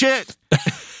poor as shit.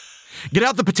 get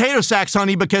out the potato sacks,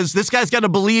 honey, because this guy's got to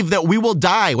believe that we will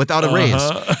die without a raise.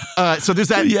 So there's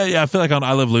that. Yeah. I feel like on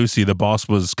I Love Lucy, the boss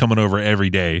was coming over every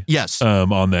day. Yes.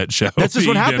 On that show. That's just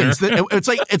what happens. It's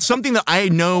like, it's something that I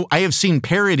know I have seen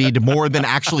parodied more than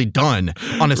actually done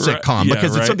on a sitcom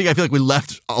because it's something I feel like we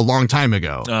left a long time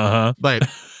ago. But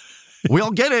we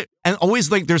all get it. And always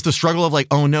like there's the struggle of like,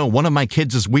 oh no, one of my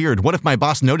kids is weird. What if my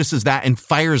boss notices that and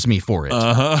fires me for it?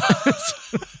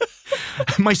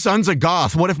 My son's a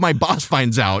goth. What if my boss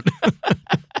finds out?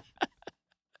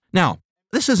 Now,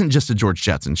 this isn't just a George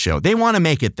Jetson show. They want to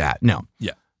make it that. No.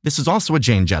 Yeah. This is also a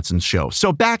Jane Jetson show.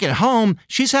 So back at home,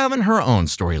 she's having her own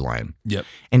storyline. Yep.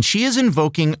 And she is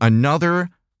invoking another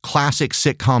classic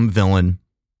sitcom villain,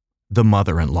 the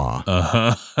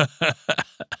mother-in-law.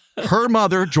 Her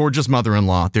mother, George's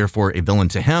mother-in-law, therefore a villain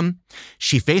to him.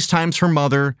 She FaceTimes her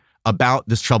mother about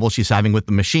this trouble she's having with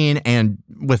the machine and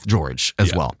with George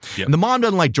as well. Yep. And the mom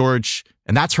doesn't like George,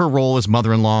 and that's her role as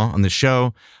mother-in-law on the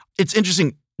show. It's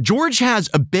interesting. George has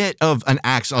a bit of an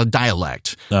accent, a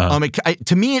dialect.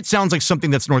 To me, it sounds like something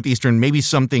that's Northeastern, maybe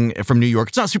something from New York.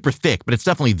 It's not super thick, but it's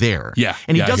definitely there. Yeah.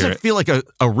 And he doesn't feel like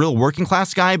a real working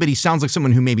class guy, but he sounds like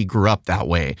someone who maybe grew up that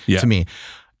way to me.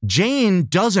 Jane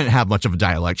doesn't have much of a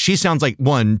dialect. She sounds like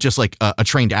just like a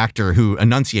trained actor who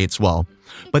enunciates well.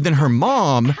 But then her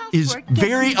mom is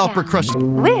very upper crust.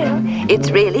 Well, it's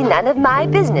really none of my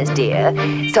business, dear.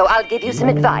 So I'll give you some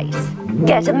advice.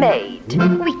 Get a maid.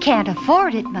 We can't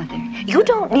afford it, Mother. You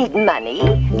don't need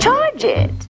money. Charge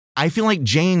it. I feel like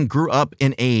Jane grew up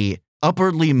in a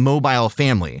upwardly mobile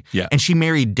family. Yeah. And she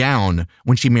married down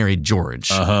when she married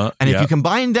George. And if you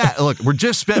combine that, look, we're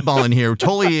just spitballing here.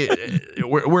 Totally,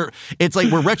 it's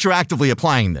like we're retroactively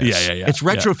applying this. Yeah. It's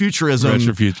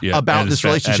retrofuturism about this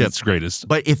relationship. It's greatest.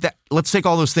 But let's take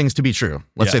all those things to be true.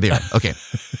 Let's say they are. Okay.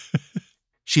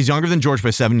 She's younger than George by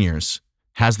 7 years,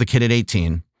 has the kid at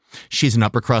 18. She's an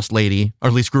upper crust lady, or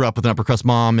at least grew up with an upper crust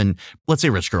mom, and let's say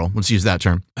rich girl. Let's use that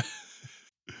term.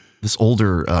 This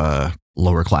older,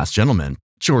 lower class gentleman,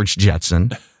 George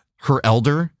Jetson, her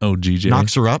elder, GJ,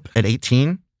 knocks her up at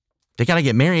 18. They got to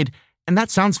get married. And that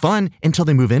sounds fun until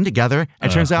they move in together. And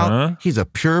it turns out he's a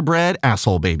purebred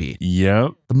asshole baby.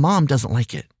 Yep. The mom doesn't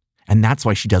like it. And that's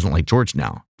why she doesn't like George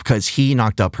now, because he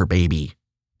knocked up her baby.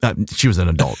 She was an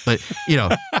adult, but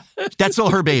that's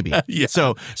still her baby.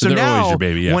 So now, your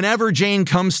baby, whenever Jane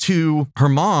comes to her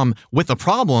mom with a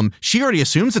problem, she already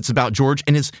assumes it's about George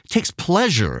and takes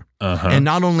pleasure in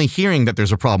not only hearing that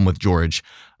there's a problem with George,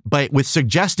 but with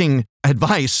suggesting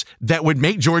advice that would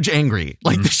make George angry.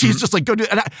 Like she's just like, go do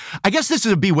it. And I guess this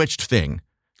is a bewitched thing.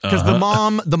 Because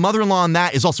the mother-in-law on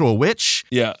that is also a witch.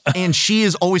 Yeah. And she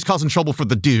is always causing trouble for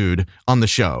the dude on the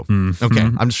show. Okay.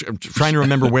 I'm just trying to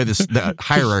remember where the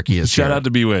hierarchy is. Shout out to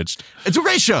Bewitched. It's a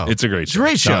great show. It's a great show.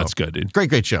 No, it's good, dude.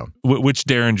 Great show. Which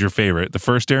Darren's your favorite? The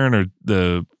first Darren or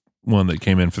the one that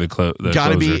came in for the closer?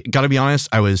 Gotta be honest.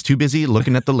 I was too busy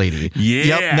looking at the lady. Yeah.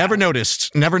 Yep. Never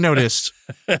noticed.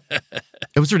 It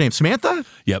was her name. Samantha?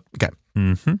 Yep. Okay.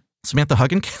 Samantha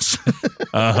Hug and Kiss.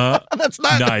 That's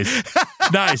not nice.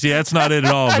 Yeah, that's not it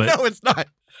at all. But no, it's not.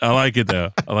 I like it though.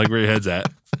 I like where your head's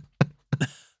at.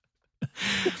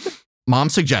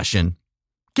 Mom's suggestion: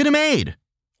 get a maid.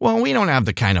 Well, we don't have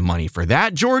the kind of money for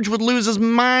that. George would lose his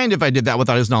mind if I did that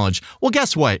without his knowledge. Well,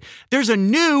 guess what? There's a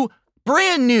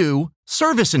brand new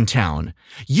service in town.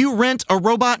 You rent a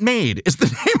robot maid is the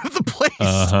name of the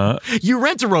place. You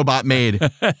rent a robot maid.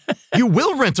 You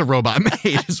will rent a robot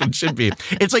maid is what it should be.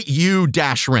 It's like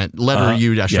U-rent, letter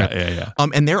U-rent. Yeah.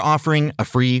 And they're offering a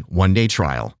free 1-day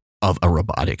trial of a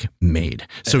robotic maid.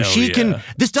 So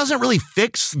this doesn't really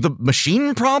fix the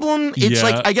machine problem. It's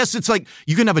like, I guess it's like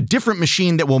you can have a different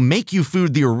machine that will make you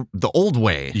food the old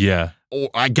way. Yeah. Or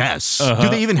I guess. Do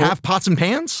they even have pots and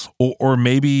pans? Or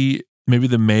maybe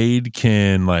the maid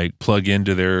can like plug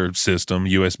into their system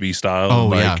USB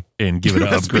style and give it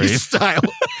an upgrade. Style.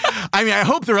 I mean, I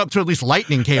hope they're up to at least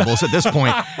lightning cables at this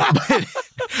point. But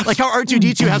like how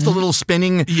R2-D2 has the little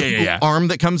spinning arm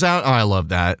that comes out. Oh, I love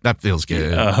that. That feels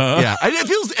good. Yeah.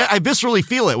 I viscerally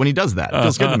feel it when he does that. It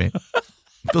feels good to me.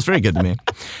 It feels very good to me.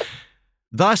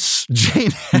 Thus,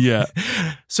 Jane.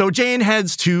 So Jane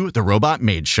heads to the robot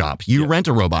maid shop. You rent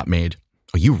a robot maid.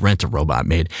 You rent a robot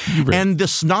maid. And the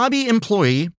snobby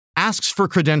employee asks for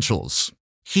credentials.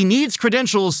 He needs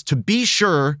credentials to be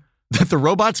sure that the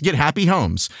robots get happy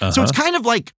homes. So it's kind of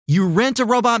like you rent a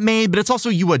robot maid, but it's also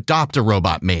you adopt a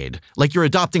robot maid. Like you're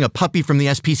adopting a puppy from the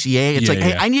SPCA. It's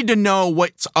hey, I need to know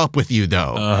what's up with you,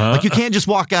 though. Like you can't just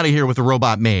walk out of here with a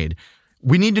robot maid.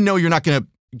 We need to know you're not going to,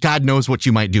 God knows what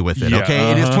you might do with it,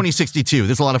 okay? It is 2062.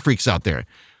 There's a lot of freaks out there.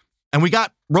 And we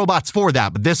got robots for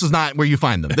that, but this is not where you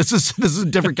find them. This is a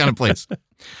different kind of place.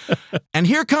 And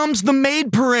here comes the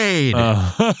maid parade.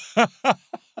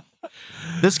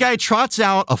 This guy trots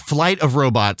out a flight of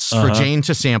robots for Jane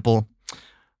to sample.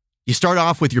 You start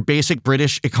off with your basic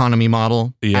British economy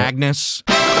model, Agnes.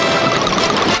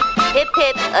 Pip,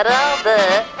 pip,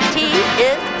 rather, tea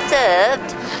is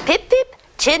served. Pip, pip,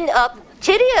 chin up,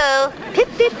 cheerio. Pip,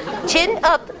 pip, chin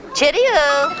up,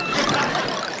 cheerio.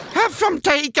 Have some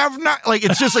tea, governor. Like,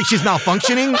 it's just like she's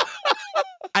malfunctioning.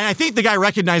 And I think the guy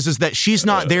recognizes that she's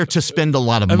not there to spend a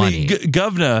lot of money. I mean,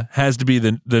 governor has to be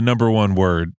the number one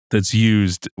word that's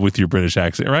used with your British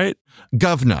accent, right?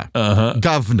 Governor.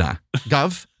 Governor.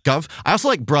 Gov. I also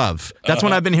like bruv. That's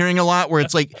one I've been hearing a lot, where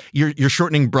it's like you're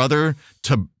shortening brother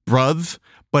to bruv,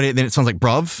 but then it sounds like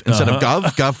bruv instead of gov.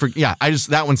 Gov for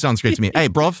that one sounds great to me. Hey,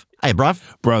 bruv. Hey, bruv.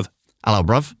 Bruv. Hello,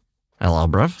 bruv. Hello,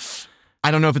 bruv. I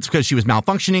don't know if it's because she was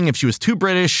malfunctioning, if she was too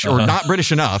British or not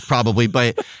British enough, probably,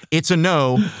 but it's a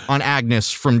no on Agnes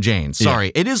from Jane.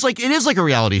 Sorry. Yeah. It is like a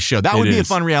reality show. That would be a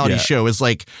fun reality show, is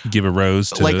like give a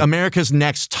rose to like America's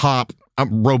Next Top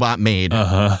Robot Maid.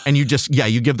 And you just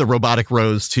you give the robotic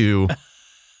rose to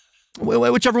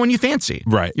whichever one you fancy.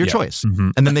 Right. Your choice.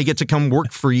 And then they get to come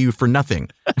work for you for nothing.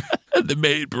 The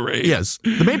maid parade. Yes.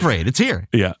 The maid parade. It's here.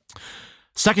 Yeah.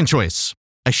 Second choice.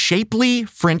 A shapely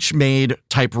French-made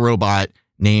type robot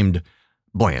named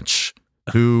Blanche,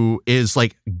 who is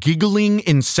like giggling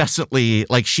incessantly,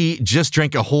 like she just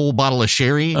drank a whole bottle of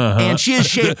sherry, and she is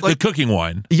shaped like the cooking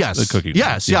wine. Yes, the cooking.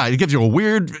 Yes, wine. It gives you a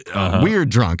weird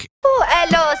drunk. Oh,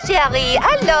 hello, chérie,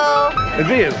 hello.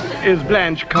 This is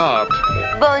Blanche Carte.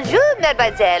 Bonjour,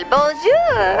 mademoiselle,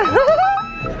 bonjour.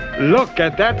 Look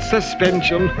at that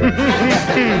suspension.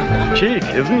 Cheek,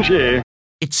 isn't she?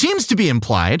 It seems to be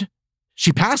implied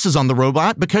she passes on the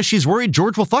robot because she's worried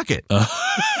George will fuck it.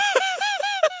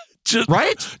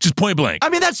 Right? Just point blank. I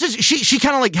mean, that's just, she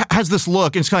kind of like has this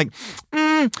look, and it's kind of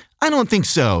like, I don't think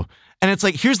so. And it's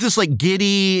like, here's this like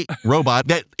giddy robot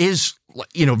that is,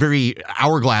 very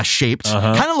hourglass shaped.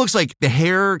 Kind of looks like the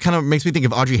hair kind of makes me think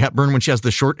of Audrey Hepburn when she has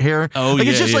the short hair. Oh, like,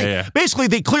 it's just basically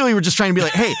they clearly were just trying to be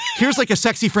like, hey, here's like a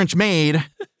sexy French maid.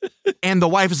 And the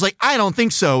wife is like, I don't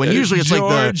think so. And usually it's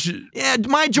George, like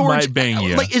my George might bang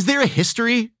you. Like, is there a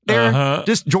history there?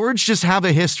 Does George just have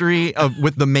a history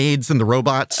with the maids and the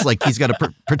robots? Like he's got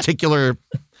a particular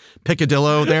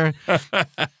picadillo there?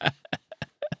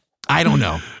 I don't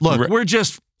know. Look, we're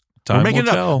making it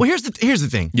up. Tell. Well, here's the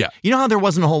thing. Yeah. You know how there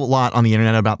wasn't a whole lot on the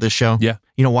internet about this show? Yeah.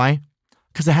 You know why?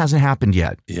 Because it hasn't happened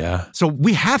yet. Yeah. So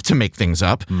we have to make things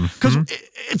up because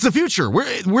it's the future.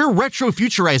 We're retro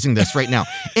futurizing this right now.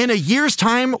 In a year's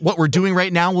time, what we're doing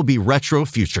right now will be retro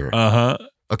future.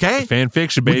 Okay? Fan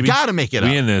fiction, baby. We gotta make it up.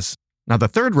 We in this. Now the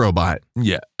third robot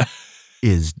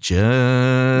is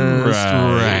just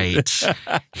right.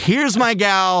 Here's my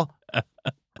gal,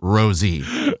 Rosie.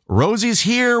 Rosie's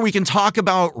here. We can talk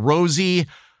about Rosie.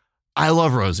 I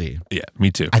love Rosie. Yeah,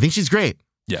 me too. I think she's great.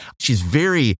 Yeah. She's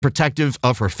very protective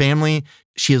of her family.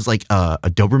 She is like a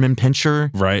Doberman pinscher.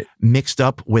 Right. Mixed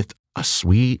up with a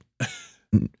sweet,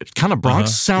 kind of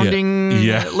Bronx sounding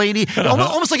lady.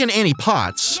 Almost like an Annie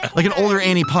Potts. Like an older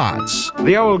Annie Potts.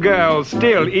 The old girl's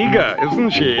still eager,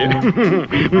 isn't she?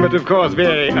 But of course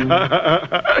very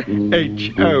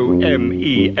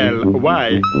Homely.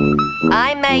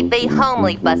 I may be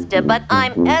homely, Buster, but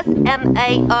I'm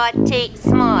SMART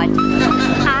smart.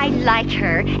 I like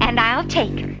her, and I'll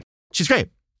take her. She's great.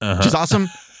 She's awesome.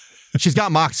 She's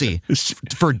got moxie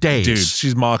for days. Dude,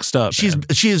 she's moxed up. She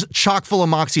is chock full of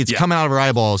moxie. It's coming out of her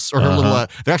eyeballs or her little.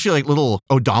 They're actually like little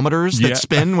odometers that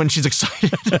spin when she's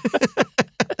excited.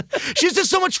 She's just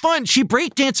so much fun. She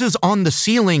breakdances on the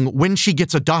ceiling when she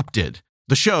gets adopted.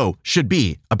 The show should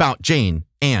be about Jane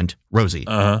and Rosie.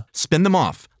 Spin them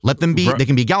off. Let them be. They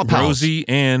can be gal pals. Rosie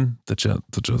and the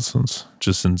Jetsons,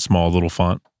 just in small little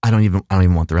font. I don't even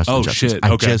want the rest of the Jetsons. Shit.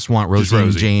 I just want Rosie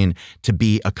and Jane to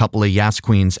be a couple of Yas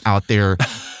Queens out there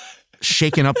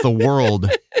shaking up the world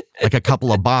like a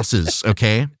couple of bosses,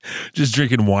 okay? Just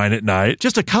drinking wine at night.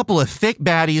 Just a couple of thick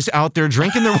baddies out there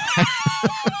drinking their wine.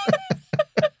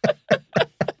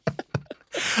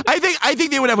 I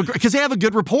think they would have because they have a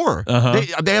good rapport.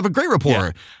 They have a great rapport.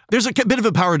 Yeah. There's a bit of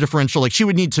a power differential. Like she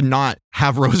would need to not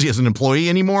have Rosie as an employee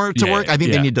anymore to work. I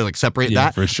think they need to like separate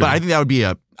that. For sure. But I think that would be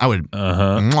I would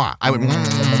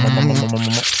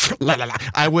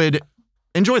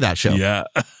enjoy that show. Yeah.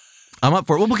 I'm up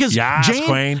for it. Well, because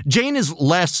Jane is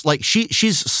less like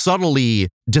she's subtly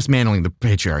dismantling the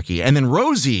patriarchy. And then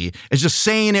Rosie is just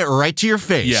saying it right to your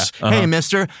face. Yeah. Hey,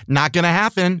 mister, not going to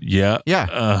happen. Yeah.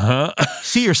 Yeah.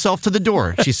 See yourself to the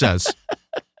door, she says.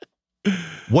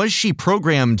 Was she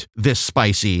programmed this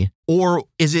spicy, Or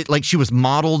is it like she was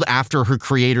modeled after her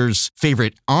creator's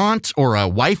favorite aunt or a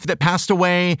wife that passed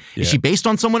away? Yeah. Is she based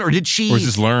on someone, or did she? Or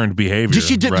just learned behavior? Did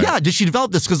she? right. Yeah. Did she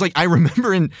develop this? Because like I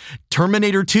remember in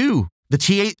Terminator 2, the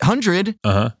T-800,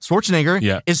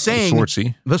 Schwarzenegger is saying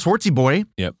Schwartzy. the Schwartzy boy,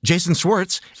 Yep. Jason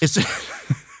Schwartz is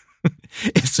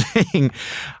is saying,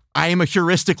 I am a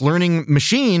heuristic learning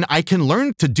machine. I can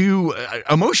learn to do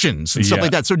emotions and stuff Yeah.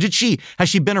 like that. So has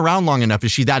she been around long enough?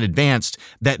 Is she that advanced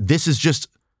that this is just,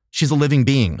 she's a living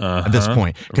being at this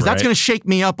point? Because that's Right. going to shake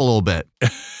me up a little bit.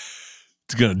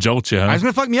 It's gonna jolt you, huh? It's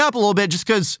going to fuck me up a little bit just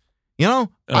because, you know,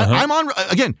 I'm on,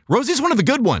 again, Rosie's one of the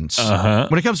good ones.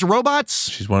 When it comes to robots.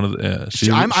 She's one of the, she's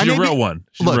I a may be- real one.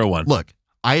 She's a real one. Look,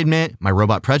 I admit my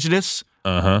robot prejudice.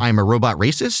 I'm a robot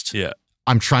racist. Yeah.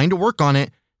 I'm trying to work on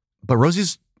it, but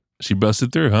Rosie's, She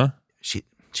busted through, huh?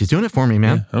 she's doing it for me,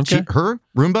 man. Yeah, okay. Her,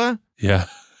 Roomba, Yeah.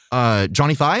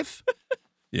 Johnny Five.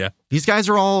 Yeah. These guys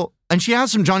are all, and she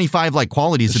has some Johnny Five like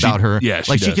qualities about her. Yeah,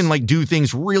 she like she does. can like do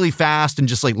things really fast and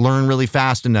just like learn really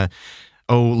fast. And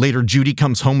later Judy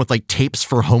comes home with like tapes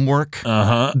for homework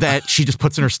that she just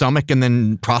puts in her stomach and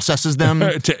then processes them.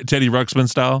 Teddy Ruxpin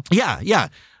style. Yeah.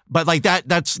 But like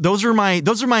those are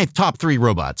my top 3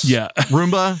 robots. Yeah.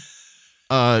 Roomba,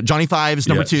 Johnny Five is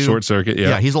number 2. Short Circuit. Yeah.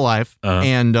 Yeah, he's alive.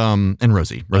 And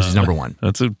Rosie. Rosie's number 1.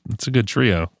 That's a good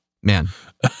trio. Man,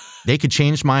 they could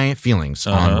change my feelings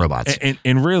on robots.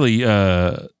 And really,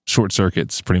 Short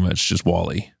Circuit's pretty much just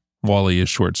Wall-E. Wall-E is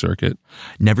Short Circuit.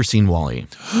 Never seen Wall-E.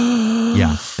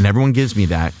 Yeah, and everyone gives me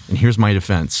that. And here's my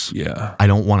defense. Yeah. I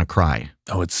don't want to cry.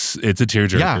 Oh, it's a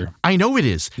tearjerker. Yeah, I know it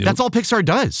is. Yep. That's all Pixar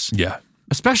does. Yeah.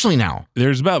 Especially now.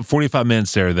 There's about 45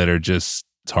 minutes there that are just,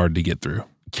 it's hard to get through.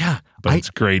 Yeah. But it's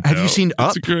great. Have though. you seen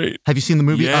Up? It's great. Have you seen the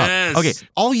movie Yes. Up? Okay.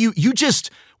 All you just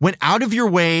went out of your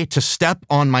way to step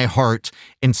on my heart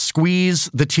and squeeze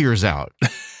the tears out.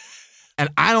 And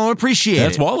I don't appreciate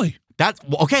That's it. Wall-E. That's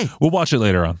okay. We'll watch it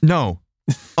later on. No.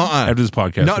 After this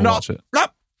podcast, No, we'll no. watch it.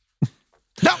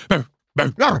 No.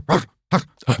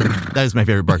 That is my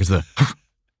favorite bark, is the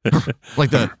like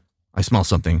the I smell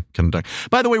something kind of dark.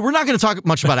 By the way, we're not going to talk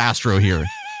much about Astro here.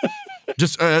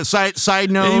 Just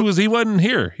side note. He wasn't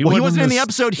here. He wasn't in the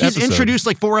episode. He's introduced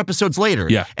like 4 episodes later.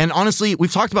 Yeah. And honestly,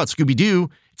 we've talked about Scooby-Doo.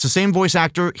 It's the same voice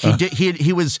actor.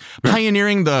 He was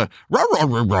pioneering the rah, rah,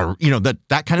 rah, rah,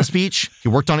 that kind of speech. He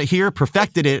worked on it here,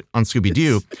 perfected it on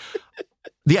Scooby-Doo.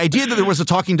 The idea that there was a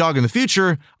talking dog in the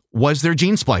future was their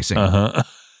gene splicing.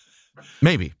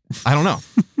 Maybe. I don't know.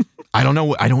 I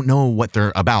don't know what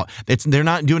they're about. They're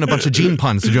not doing a bunch of gene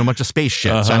puns. They're doing a bunch of space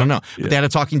shit. So I don't know. But they had a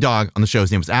talking dog on the show.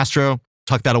 His name was Astro.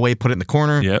 Tuck that away, put it in the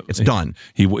corner. Yep. It's done.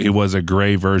 He was a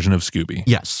gray version of Scooby.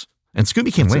 Yes. And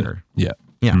Scooby came later. Yeah.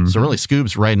 Yeah. So really,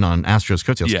 Scoob's riding on Astro's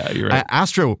coattails. Yeah, you're right.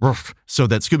 Astro, so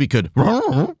that Scooby could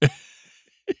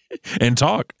And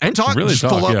talk. Really just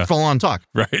talk. full on talk.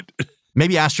 Right.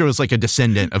 Maybe Astro is like a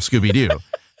descendant of Scooby-Doo.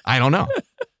 I don't know.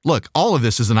 Look, all of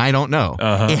this is an I don't know.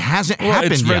 It hasn't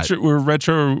happened it's yet. We're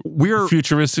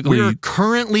futuristically We're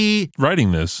currently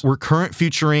writing this. We're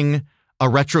futuring a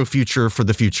retro future for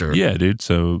the future. Yeah, dude.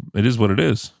 So it is what it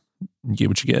is. You get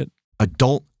what you get.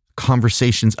 Adult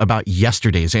conversations about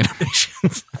yesterday's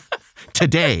animations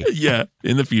today. Yeah,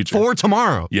 in the future. For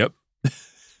tomorrow. Yep.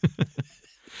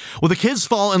 Well, the kids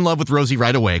fall in love with Rosie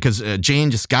right away because Jane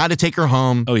just got to take her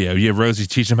home. Oh, yeah. Yeah, Rosie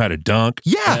teaching him how to dunk.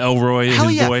 Yeah. Elroy and Hell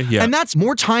his yeah. boy. Yeah. And that's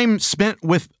more time spent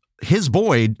with his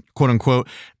boy, quote unquote,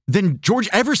 than George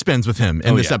ever spends with him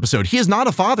in this episode. He is not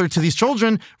a father to these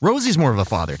children. Rosie's more of a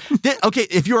father. Okay,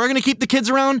 if you are going to keep the kids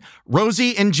around,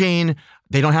 Rosie and Jane,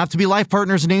 they don't have to be life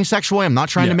partners in any sexual way. I'm not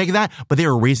trying to make that, but they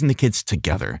are raising the kids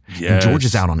together. Yes. And George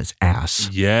is out on his ass.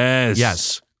 Yes.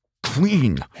 Yes.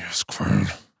 Queen. Yes, Queen.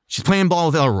 She's playing ball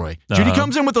with Elroy. Judy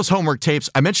comes in with those homework tapes.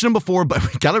 I mentioned them before, but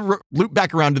we got to loop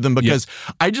back around to them because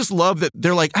I just love that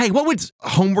they're like, hey, what would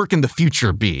homework in the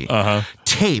future be?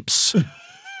 Tapes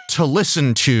to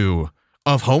listen to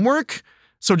of homework.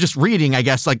 So just reading, I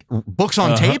guess, like books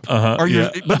on tape, or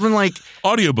but then like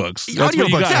audiobooks. That's what you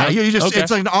audiobooks. got, Yeah, huh? you just Okay.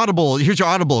 it's like an Audible. Here's your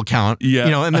Audible account. Yeah.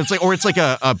 You know, and it's like, or it's like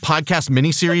a podcast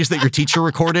miniseries that your teacher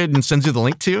recorded and sends you the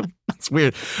link to. That's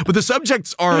weird. But the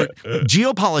subjects are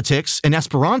geopolitics and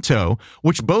Esperanto,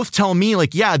 which both tell me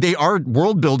like, yeah, they are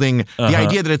world building. The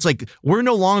idea that it's like we're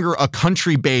no longer a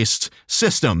country based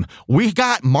system. We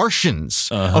got Martians.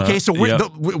 Okay, so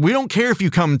we don't care if you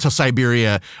come to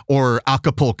Siberia or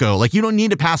Acapulco. Like you don't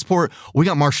need a passport. We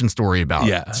got Martian story about.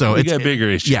 Yeah. So we it's got bigger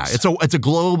issues. Yeah, it's a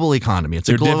global economy.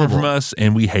 They're different from us,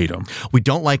 and we hate them. We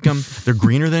don't like them. They're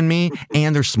greener than me,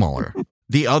 and they're smaller.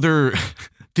 The other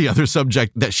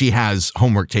subject that she has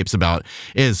homework tapes about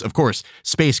is, of course,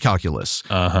 space calculus.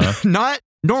 Not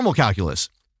normal calculus,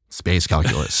 space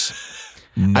calculus.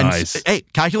 Nice. And, hey,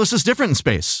 calculus is different in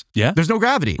space. Yeah. There's no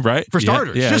gravity. Right. For Yeah,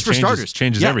 starters. yeah, Just it for starters.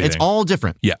 changes yeah, everything. It's all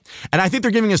different. Yeah. And I think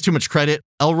they're giving us too much credit.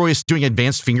 Elroy's doing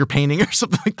advanced finger painting or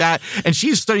something like that. And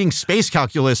she's studying space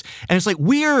calculus. And it's like,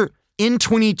 we're in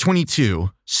 2022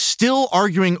 still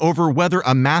arguing over whether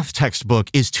a math textbook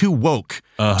is too woke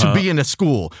to be in a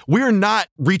school. We're not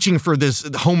reaching for this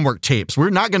homework tapes.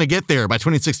 We're not going to get there by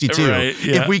 2062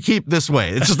 if we keep this way.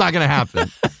 It's just not going to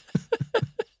happen.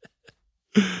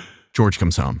 George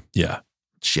comes home. Yeah.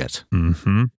 Shit.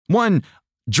 Mm-hmm. One,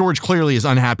 George clearly is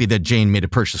unhappy that Jane made a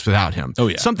purchase without him. Oh,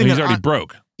 yeah. Something he's that already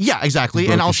broke. Yeah, exactly.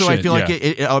 Broke And his also, I shit, feel like yeah.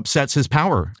 it upsets his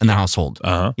power in the household.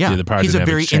 Uh-huh. Yeah, the power he's a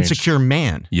dynamic's very changed. insecure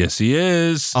man. Yes, he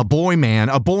is. A boy man,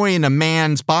 a boy in a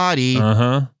man's body.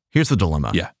 Uh-huh. Here's the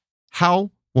dilemma. Yeah. How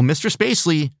will Mr.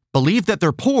 Spacely believe that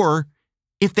they're poor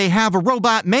if they have a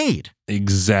robot maid?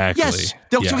 Exactly. Yes.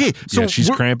 Yeah. Okay. So yeah, she's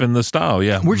cramping the style.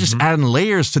 Yeah. We're just adding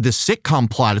layers to this sitcom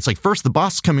plot. It's like first the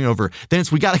boss is coming over, then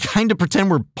it's we got to kind of pretend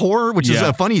we're poor, which is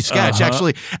a funny sketch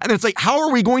actually. And then it's like, how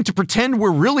are we going to pretend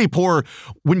we're really poor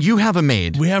when you have a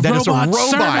maid? We have that is a robot robot?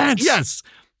 servants. Yes.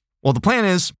 Well, the plan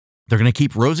is they're going to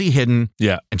keep Rosie hidden.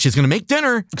 Yeah. And she's going to make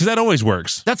dinner. Because that always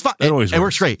works. That's fine. That always it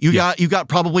works great. You got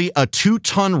probably a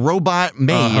 2-ton robot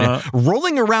maid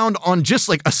rolling around on just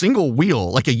like a single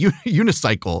wheel, like a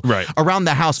unicycle around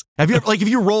the house. Have you ever, like if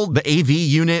you rolled the AV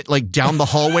unit like down the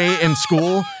hallway in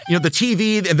school, you know, the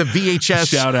TV and the VHS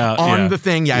shout out on the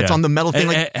thing. Yeah, it's on the metal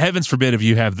thing. And heavens forbid if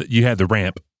you had the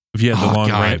ramp. If you had the long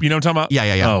ramp. You know what I'm talking about?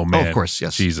 Yeah. Oh, man. of course,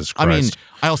 yes. Jesus Christ. I mean,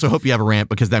 I also hope you have a ramp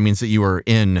because that means that you are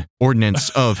in ordinance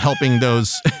of helping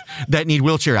those that need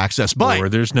wheelchair access. But or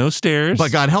there's no stairs.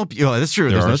 But God help you. Oh, that's true.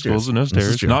 There's no schools with no This is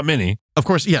stairs. true. Not many. Of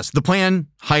course, yes. The plan,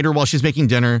 hide her while she's making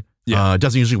dinner.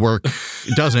 Doesn't usually work.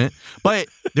 It doesn't. But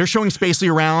they're showing Spacely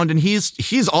around, and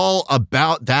he's all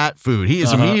about that food. He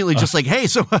is immediately just like, hey,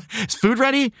 so is food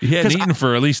ready? He hadn't eaten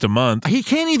for at least a month. He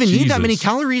can't even eat that many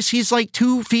calories. He's like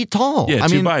 2 feet tall. Yeah,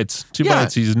 two bites. Two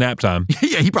bites. He's nap time.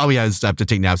 Yeah, he probably has stuff to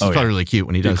take naps. He's probably really cute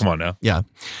when he does. Come on now. Yeah.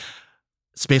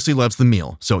 Spacely loves the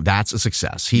meal, so that's a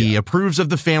success. He approves of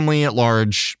the family at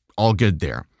large. All good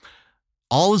there.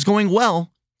 All is going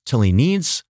well till he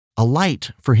needs a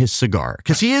light for his cigar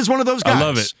because he is one of those guys. I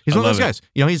love it. He's one of those guys.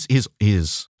 You know,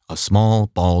 he's a small,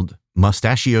 bald,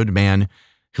 mustachioed man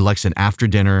who likes an after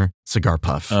dinner cigar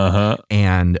puff.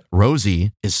 And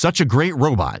Rosie is such a great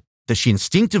robot that she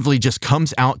instinctively just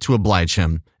comes out to oblige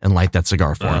him and light that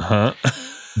cigar for him,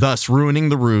 thus ruining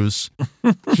the ruse.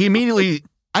 He immediately.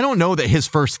 I don't know that his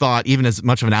first thought, even as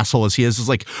much of an asshole as he is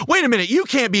like, wait a minute, you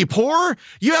can't be poor.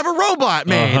 You have a robot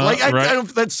maid. I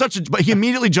don't, that's such a, but he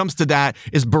immediately jumps to that,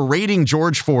 is berating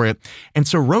George for it. And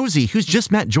so Rosie, who's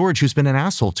just met George, who's been an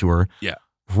asshole to her,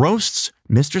 roasts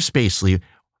Mr. Spacely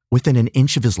within an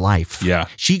inch of his life. Yeah.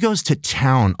 She goes to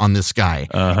town on this guy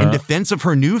in defense of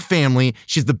her new family.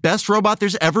 She's the best robot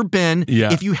there's ever been.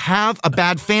 Yeah. If you have a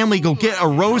bad family, go get a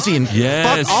Rosie and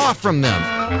fuck off from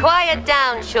them. Quiet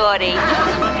down, Shorty.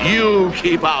 You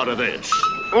keep out of this.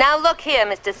 Now look here,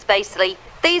 Mr. Spacely.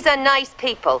 These are nice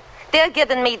people. They're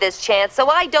giving me this chance so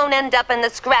I don't end up in the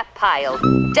scrap pile.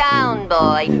 Down,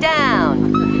 boy,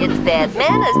 down. It's bad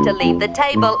manners to leave the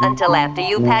table until after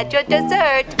you've had your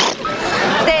dessert.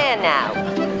 There now.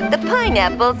 The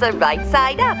pineapples are right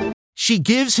side up. She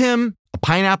gives him a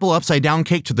pineapple upside down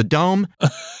cake to the dome,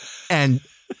 and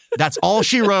that's all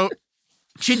she wrote.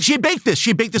 She baked this.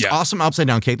 She baked this awesome upside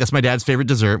down cake. That's my dad's favorite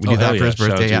dessert. We do that for his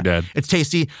birthday. Shout out to your dad. It's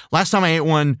tasty. Last time I ate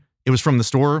one, it was from the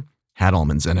store. Had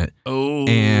almonds in it. Oh,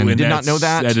 and did not know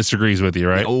that. That disagrees with you,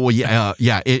 right? Oh yeah,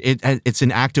 yeah. It's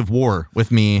an active war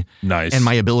with me. Nice. And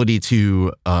my ability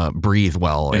to breathe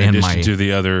well. In addition to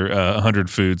the other 100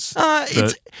 foods.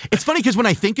 It's funny because when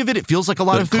I think of it, it feels like a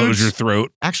lot of foods. Close your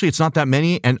throat. Actually, it's not that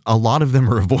many, and a lot of them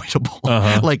are avoidable.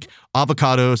 Like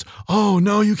avocados. Oh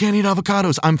no, you can't eat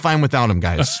avocados. I'm fine without them,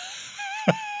 guys.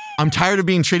 I'm tired of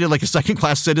being treated like a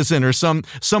second-class citizen or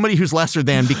somebody who's lesser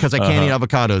than because I can't eat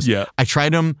avocados. Yeah. I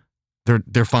tried them.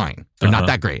 They're fine. They're not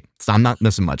that great. So I'm not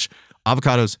missing much.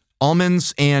 Avocados,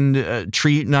 almonds, and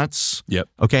tree nuts. Yep.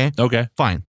 Okay? Okay.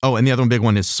 Fine. Oh, and the other one big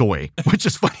one is soy, which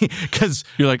is funny because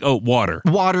you're like, oh, water.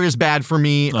 Water is bad for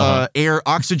me. Air,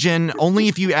 oxygen, only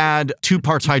if you add 2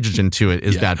 parts hydrogen to it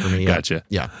is bad for me. Gotcha.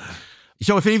 Yeah.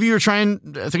 So if any of you are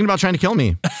thinking about trying to kill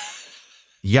me,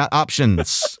 you got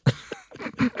options.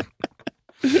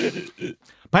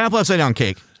 Pineapple upside down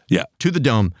cake. Yeah. To the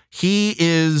dome. He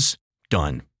is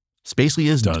done. Spacely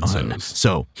is done.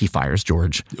 So he fires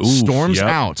George, storms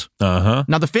out.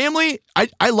 Now the family,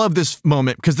 I love this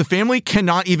moment because the family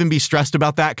cannot even be stressed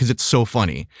about that because it's so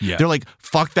funny. Yeah. They're like,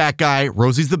 fuck that guy.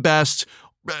 Rosie's the best.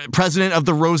 president of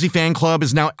the Rosie fan club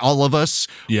is now all of us.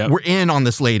 Yep. We're in on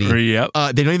this lady. Yep.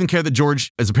 They don't even care that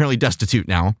George is apparently destitute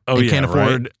now. And can't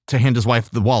afford to hand his wife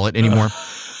the wallet anymore.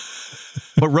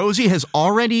 But Rosie has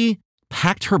already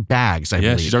packed her bags, I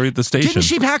believe. Yeah, she's already at the station. Didn't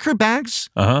she pack her bags?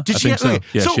 I think so.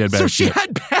 Yeah, she had bags. So she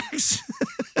had bags.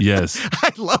 Yes.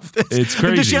 I love this. It's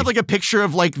crazy. Does she have like a picture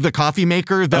of like the coffee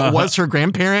maker that was her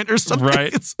grandparent or something?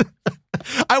 Right.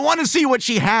 I want to see what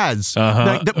she has.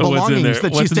 Like the belongings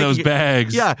that What's she's in taking. those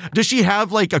bags? Yeah. Does she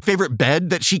have like a favorite bed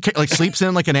that she like sleeps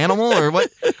in like an animal, or what?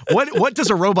 What does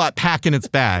a robot pack in its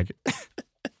bag?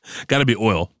 Got to be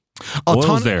oil.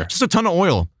 Oil's there. Just a ton of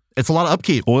oil. It's a lot of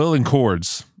upkeep. Oil and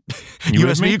cords. You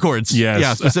with me? USB cords. Yes.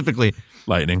 Yeah, specifically.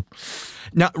 Lightning.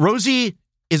 Now, Rosie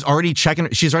is already checking.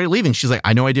 She's already leaving. She's like,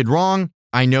 I know I did wrong.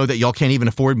 I know that y'all can't even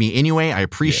afford me anyway. I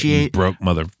appreciate broke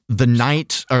mother. The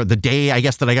night or the day, I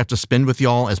guess, that I got to spend with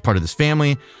y'all as part of this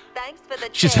family. Thanks for the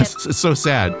She tip. says, it's so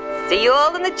sad. See you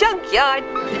all in the junkyard.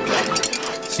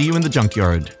 See you in the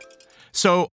junkyard.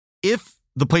 So if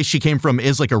the place she came from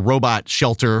is like a robot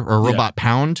shelter or a robot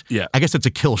pound, I guess it's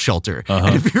a kill shelter.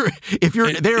 And if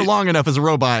you're there long enough as a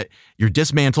robot, you're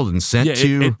dismantled and sent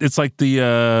to. It's like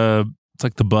the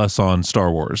bus on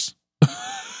Star Wars.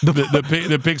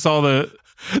 that picks all the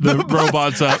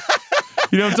robots up.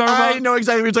 You know what I'm talking about? I know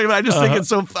exactly what you're talking about. I just think it's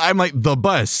so. I'm like the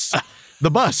bus. The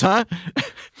bus, huh?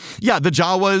 Yeah, the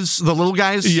Jawas, the little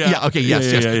guys. Yeah. Okay.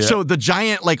 Yes. Yeah. So the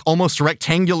giant, like almost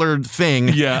rectangular thing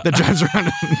that drives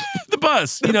around. The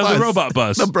bus. The robot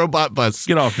bus. The robot bus.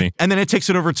 Get off me. And then it takes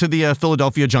it over to the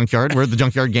Philadelphia junkyard, where the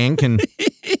junkyard gang can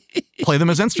play them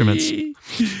as instruments.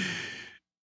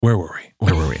 Where were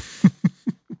we?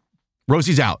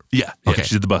 Rosie's out. Yeah. Okay.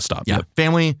 She's at the bus stop. Yeah.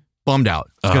 Family bummed out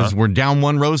because we're down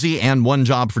one Rosie and one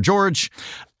job for George,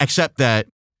 except that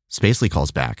Spacely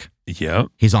calls back. Yep.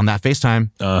 He's on that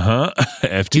FaceTime.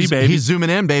 FT, baby. He's zooming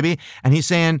in, baby. And he's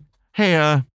saying, hey,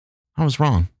 I was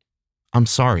wrong. I'm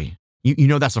sorry. You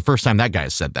know that's the first time that guy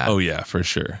has said that. Oh, yeah, for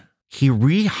sure. He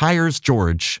rehires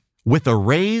George with a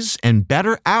raise and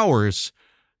better hours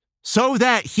so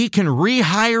that he can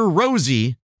rehire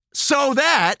Rosie so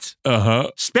that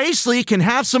Spacely can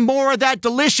have some more of that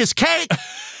delicious cake.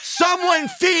 Someone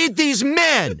feed these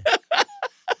men.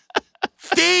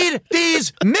 Feed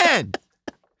these men.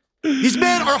 These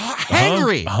men are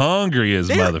hangry. Hungry as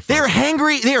motherfucker. They're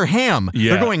hangry. They're ham.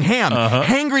 Yeah. They're going ham.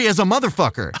 Hangry as a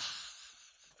motherfucker.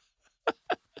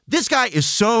 This guy is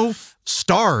so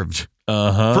starved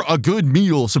for a good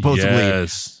meal, supposedly,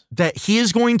 that he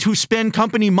is going to spend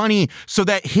company money so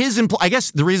that his I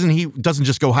guess the reason he doesn't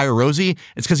just go hire Rosie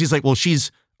is because he's like, well, she's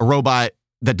a robot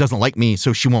that doesn't like me,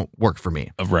 so she won't work for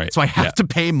me. Right. So I have to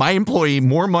pay my employee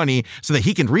more money so that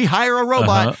he can rehire a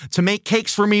robot to make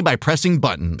cakes for me by pressing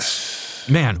buttons.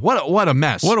 Man, what a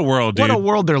mess. What a world, dude. What a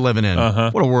world they're living in.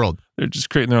 What a world. They're just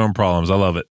creating their own problems. I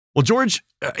love it. Well, George,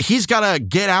 he's got to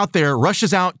get out there,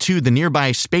 rushes out to the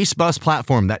nearby space bus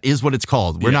platform. That is what it's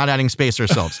called. We're not adding space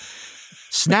ourselves.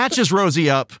 Snatches Rosie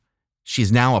up.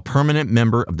 She's now a permanent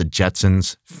member of the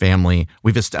Jetsons family.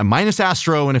 We've minus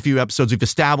Astro in a few episodes. We've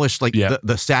established like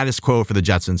the status quo for the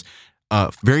Jetsons.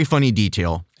 Very funny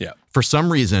detail. Yeah. For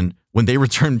some reason, when they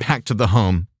return back to the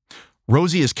home,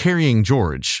 Rosie is carrying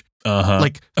George.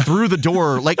 Like through the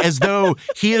door, like as though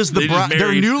he is the bride.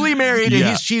 They're newly married,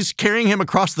 and she's carrying him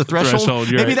across the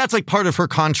threshold. Maybe that's like part of her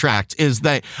contract is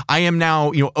that I am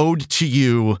now, owed to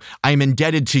you. I am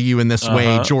indebted to you in this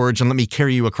way, George, and let me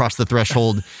carry you across the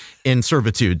threshold in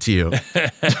servitude to you.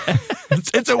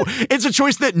 It's a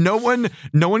choice that no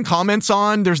one comments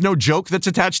on. There's no joke that's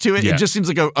attached to it. It just seems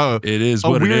like it is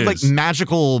a weird like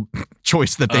magical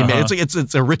choice that they made. It's like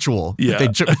it's a ritual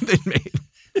that they made.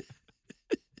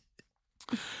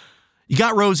 You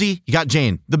got Rosie, you got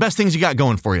Jane. The best things you got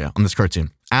going for you on this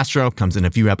cartoon. Astro comes in a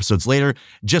few episodes later,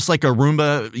 just like a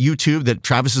Roomba YouTube that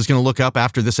Travis is going to look up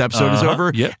after this episode is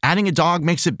over. Yep. Adding a dog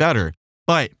makes it better,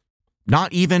 but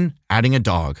not even adding a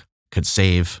dog could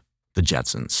save the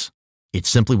Jetsons. It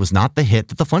simply was not the hit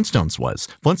that the Flintstones was.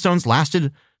 Flintstones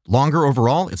lasted longer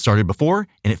overall. It started before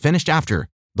and it finished after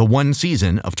the one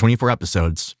season of 24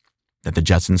 episodes that the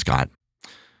Jetsons got.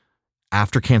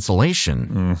 After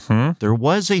cancellation, there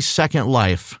was a second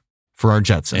life for our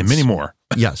Jetsons. And many more.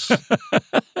 Yes.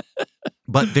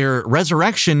 But their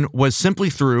resurrection was simply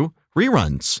through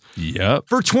reruns. Yep.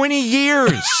 For 20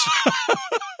 years.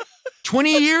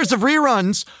 20 years of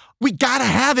reruns. We got to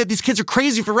have it. These kids are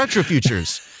crazy for retro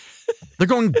futures. They're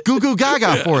going goo goo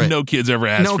gaga for it. No kids ever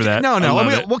asked for that. No.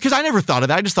 Well, because I never thought of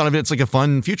that. I just thought of it. It's like a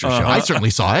fun future show. I certainly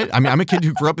saw it. I mean, I'm a kid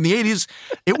who grew up in the 80s.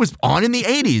 It was on in the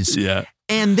 80s. Yeah.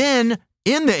 And then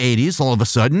in the 80s, all of a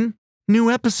sudden, new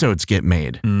episodes get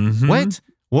made.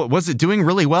 What was it doing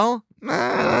really well?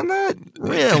 Not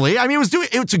really. I mean,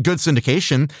 it's a good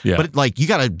syndication, Yeah. but like you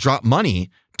got to drop money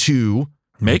to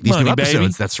Make these money, new episodes.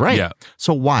 baby. That's right. Yeah.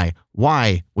 So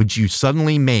why would you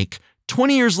suddenly make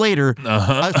 20 years later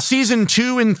a season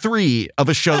 2 and 3 of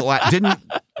a show that didn't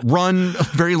run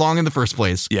very long in the first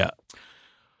place? Yeah.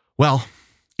 Well,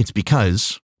 it's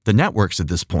because the networks at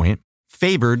this point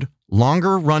favored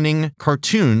longer running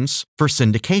cartoons for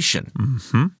syndication.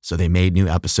 Mm-hmm. So they made new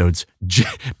episodes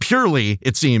purely,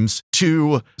 it seems,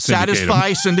 to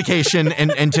satisfy syndication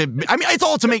and to, I mean, it's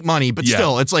all to make money, but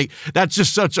still, it's like, that's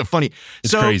just such a funny.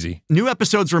 It's crazy. New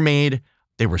episodes were made.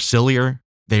 They were sillier.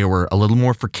 They were a little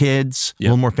more for kids, a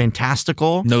little more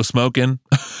fantastical. No smoking.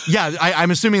 Yeah,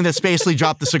 I'm assuming that Spacely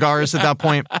dropped the cigars at that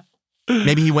point.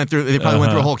 Maybe they probably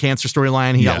went through a whole cancer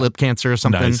storyline. He got lip cancer or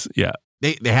something. Nice. Yeah.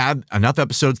 They had enough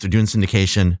episodes. They're doing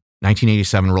syndication.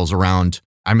 1987 rolls around.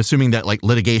 I'm assuming that like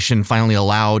litigation finally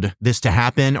allowed this to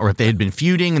happen, or if they had been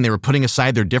feuding and they were putting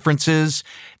aside their differences.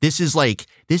 This is like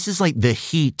the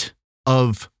heat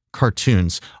of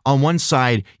cartoons. On one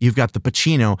side, you've got the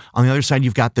Pacino. On the other side,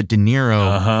 you've got the De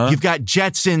Niro. You've got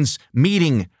Jetsons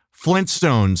meeting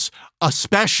Flintstones. A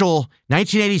special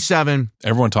 1987.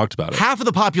 Everyone talked about it. Half of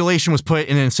the population was put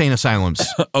in insane asylums.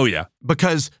 Oh yeah,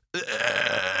 because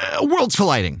worlds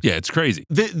colliding. Yeah, it's crazy.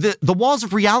 The walls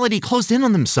of reality closed in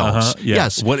on themselves. Yeah.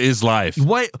 Yes. What is life?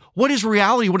 What is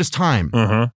reality? What is time?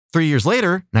 3 years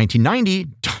later, 1990.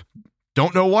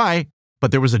 Don't know why, but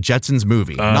there was a Jetsons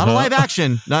movie, not a live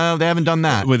action. No, they haven't done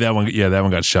that. With that one, that one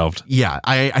got shelved. Yeah,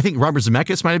 I think Robert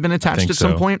Zemeckis might have been attached at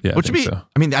some point, Yeah, which would be. so.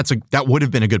 I mean, that would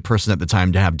have been a good person at the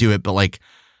time to have do it, but like,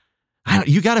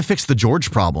 you got to fix the George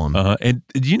problem. And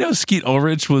do you know Skeet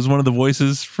Ulrich was one of the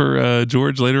voices for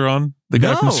George later on? The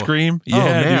guy from Scream. Yeah,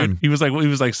 man. Dude. He was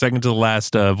like second to the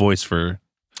last voice for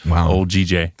old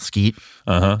GJ. Skeet.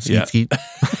 Skeet.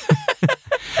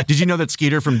 Did you know that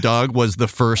Skeeter from Doug was the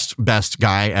first best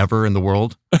guy ever in the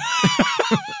world?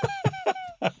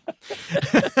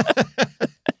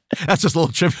 That's just a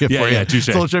little trivia for you. Yeah, touche. It's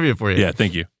a little trivia for you. Yeah,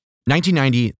 thank you.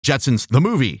 1990, Jetsons, the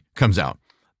movie, comes out.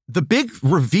 The big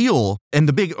reveal and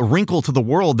the big wrinkle to the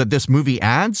world that this movie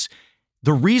adds,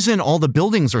 the reason all the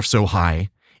buildings are so high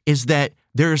is that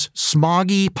there's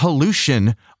smoggy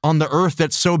pollution on the Earth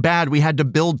that's so bad we had to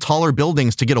build taller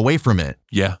buildings to get away from it.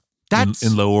 Yeah. That's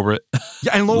in low orbit.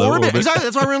 Yeah, in low orbit. Exactly.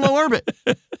 That's why we're in low orbit.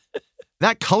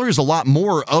 That colors a lot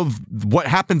more of what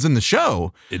happens in the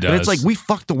show. It does. But it's like we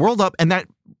fucked the world up, and that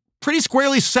pretty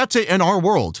squarely sets it in our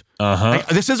world. Like,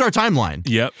 this is our timeline.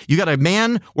 Yep. You got a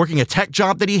man working a tech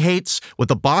job that he hates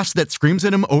with a boss that screams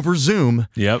at him over Zoom.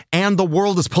 Yep. And the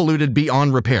world is polluted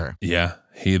beyond repair. Yeah.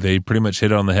 They pretty much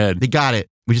hit it on the head. They got it.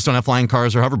 We just don't have flying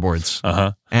cars or hoverboards.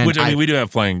 And Which, I mean, we do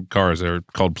have flying cars. They're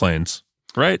called planes,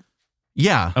 right?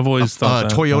 Yeah. I've always thought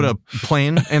that. Toyota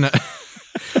plane. And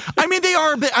I mean, they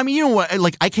are, but I mean, you know what?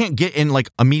 Like, I can't get in like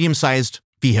a medium-sized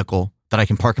vehicle that I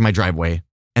can park in my driveway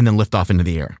and then lift off into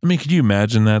the air. I mean, could you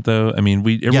imagine that though? I mean,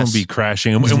 everyone would be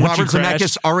crashing. And Robert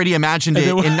Zemeckis already imagined it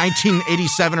in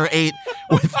 1987 or 8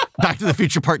 with Back to the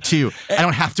Future Part 2. I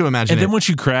don't have to imagine it. And then once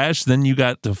you crash, then you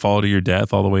got to fall to your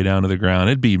death all the way down to the ground.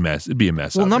 It'd be a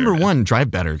mess. Well, number one, drive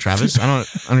better, Travis. I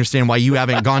don't understand why you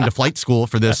haven't gone to flight school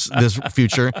for this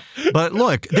future. But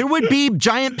look, there would be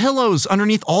giant pillows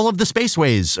underneath all of the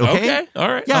spaceways. Okay. All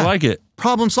right. Yeah. I like it.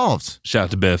 Problem solved. Shout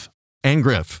out to Biff. And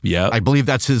Griff. Yeah. I believe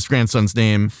that's his grandson's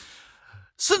name.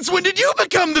 Since when did you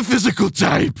become the physical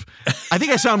type? I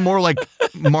think I sound more like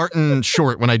Martin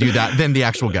Short when I do that than the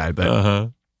actual guy.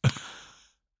 But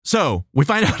So we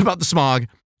find out about the smog.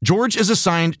 George is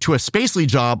assigned to a Spacely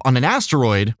job on an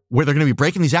asteroid where they're going to be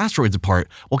breaking these asteroids apart.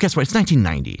 Well, guess what? It's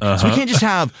 1990. So we can't just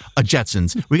have a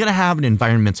Jetsons. We got to have an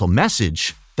environmental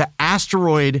message. The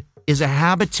asteroid is a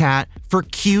habitat for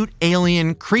cute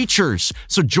alien creatures.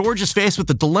 So George is faced with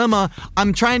the dilemma.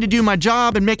 I'm trying to do my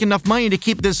job and make enough money to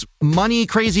keep this money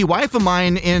crazy wife of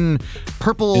mine in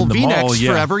purple V-necks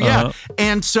forever. Yeah.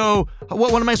 And so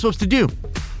what am I supposed to do?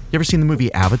 You ever seen the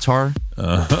movie Avatar?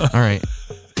 All right.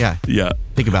 Yeah. Yeah.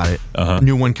 Think about it.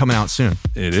 New one coming out soon.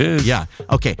 It is. Yeah.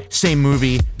 Okay. Same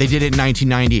movie. They did it in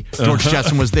 1990. George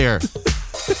Jetson was there.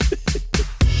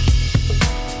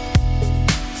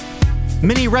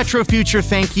 Many retro future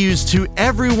thank yous to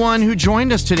everyone who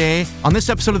joined us today on this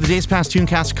episode of the Days Past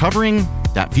Tooncast covering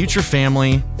that future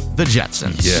family, the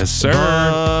Jetsons. Yes, sir.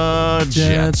 The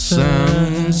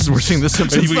Jetsons. We're seeing the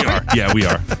Simpsons. We are. Yeah, we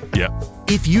are. Yeah.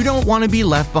 If you don't want to be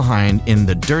left behind in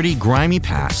the dirty, grimy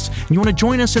past, and you want to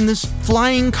join us in this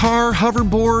flying car,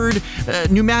 hoverboard,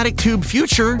 pneumatic tube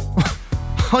future,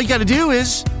 all you got to do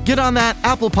is give get on that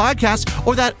Apple Podcast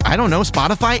or that, I don't know,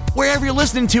 Spotify, wherever you're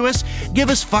listening to us. Give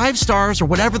us 5 stars or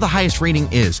whatever the highest rating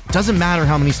is. Doesn't matter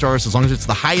how many stars as long as it's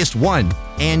the highest one.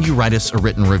 And you write us a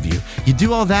written review. You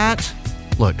do all that,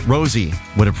 look, Rosie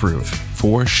would approve.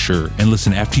 For sure. And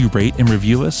listen, after you rate and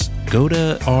review us, go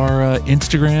to our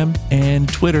Instagram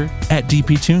and Twitter at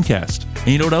DPTuneCast. And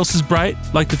you know what else is bright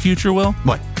like the future, Will?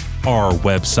 What? Our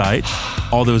website.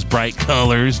 All those bright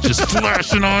colors just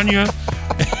flashing on you.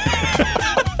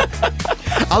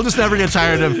 I'll just never get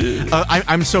tired of.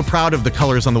 I'm so proud of the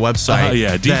colors on the website.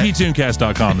 Yeah,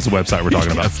 dptunecast.com is the website we're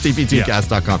talking about. Yes,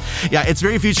 dptunecast.com. Yeah, it's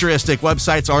very futuristic.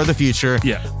 Websites are the future.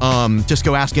 Yeah. Just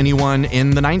go ask anyone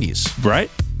in the 90s.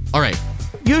 Right? All right.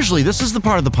 Usually, this is the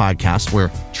part of the podcast where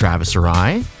Travis or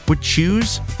I would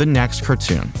choose the next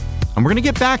cartoon. And we're going to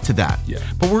get back to that. Yeah.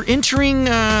 But we're entering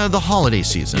the holiday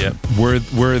season. Yeah.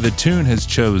 Where the tune has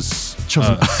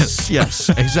chosen us. Yes,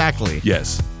 exactly.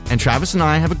 Yes. And Travis and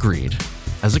I have agreed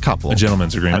as a couple. A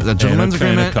gentleman's agreement. A gentleman's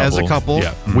agreement as a couple.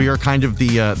 Yeah. We are kind of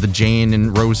the Jane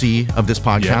and Rosie of this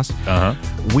podcast. Yeah.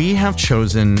 We have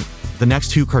chosen the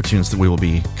next 2 cartoons that we will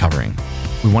be covering.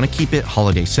 We want to keep it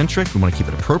holiday centric. We want to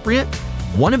keep it appropriate.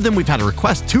 One of them we've had 2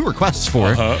 requests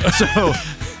for. So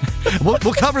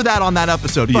we'll cover that on that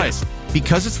episode. Yes. But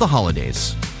because it's the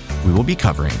holidays, we will be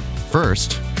covering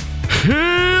first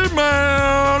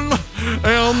He-Man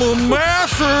and the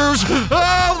Masters of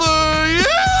the Universe.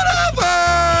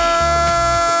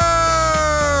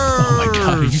 Oh my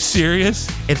God, are you serious?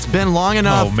 It's been long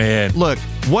enough. Oh man. Look,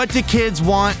 what do kids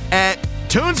want at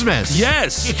Toonsmas?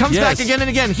 Yes. It comes back again and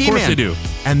again. He-Man. Of course they do.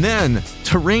 And then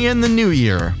to ring in the new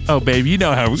year. Oh babe, you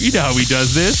know how he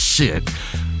does this. Shit.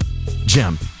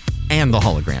 Jim and the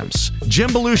holograms.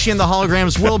 Jim Belushi and the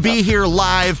holograms will be here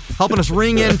live, helping us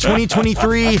ring in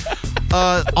 2023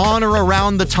 on or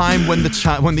around the time when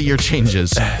the year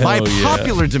changes. By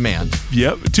popular demand.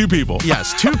 Yep, 2 people.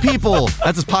 Yes, 2 people.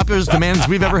 That's as popular as demand as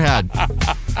we've ever had.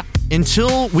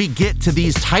 Until we get to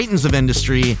these titans of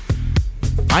industry,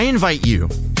 I invite you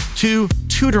to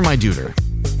tutor my duder.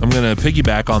 I'm going to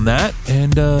piggyback on that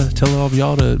and tell all of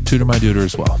y'all to tutor my duder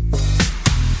as well.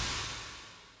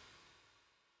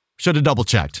 Should have double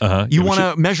checked. You want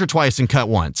to measure twice and cut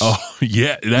once. Oh,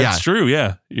 yeah, that's true.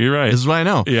 Yeah, you're right. This is what I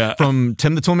know. Yeah. From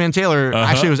Tim the Toolman Taylor.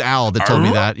 Actually, it was Al that told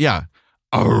me that. Yeah.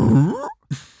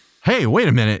 Hey, wait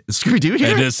a minute. Is Scooby-Doo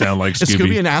here? It does sound like Scooby. Is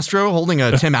Scooby and Astro holding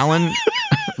a Tim Allen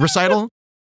recital?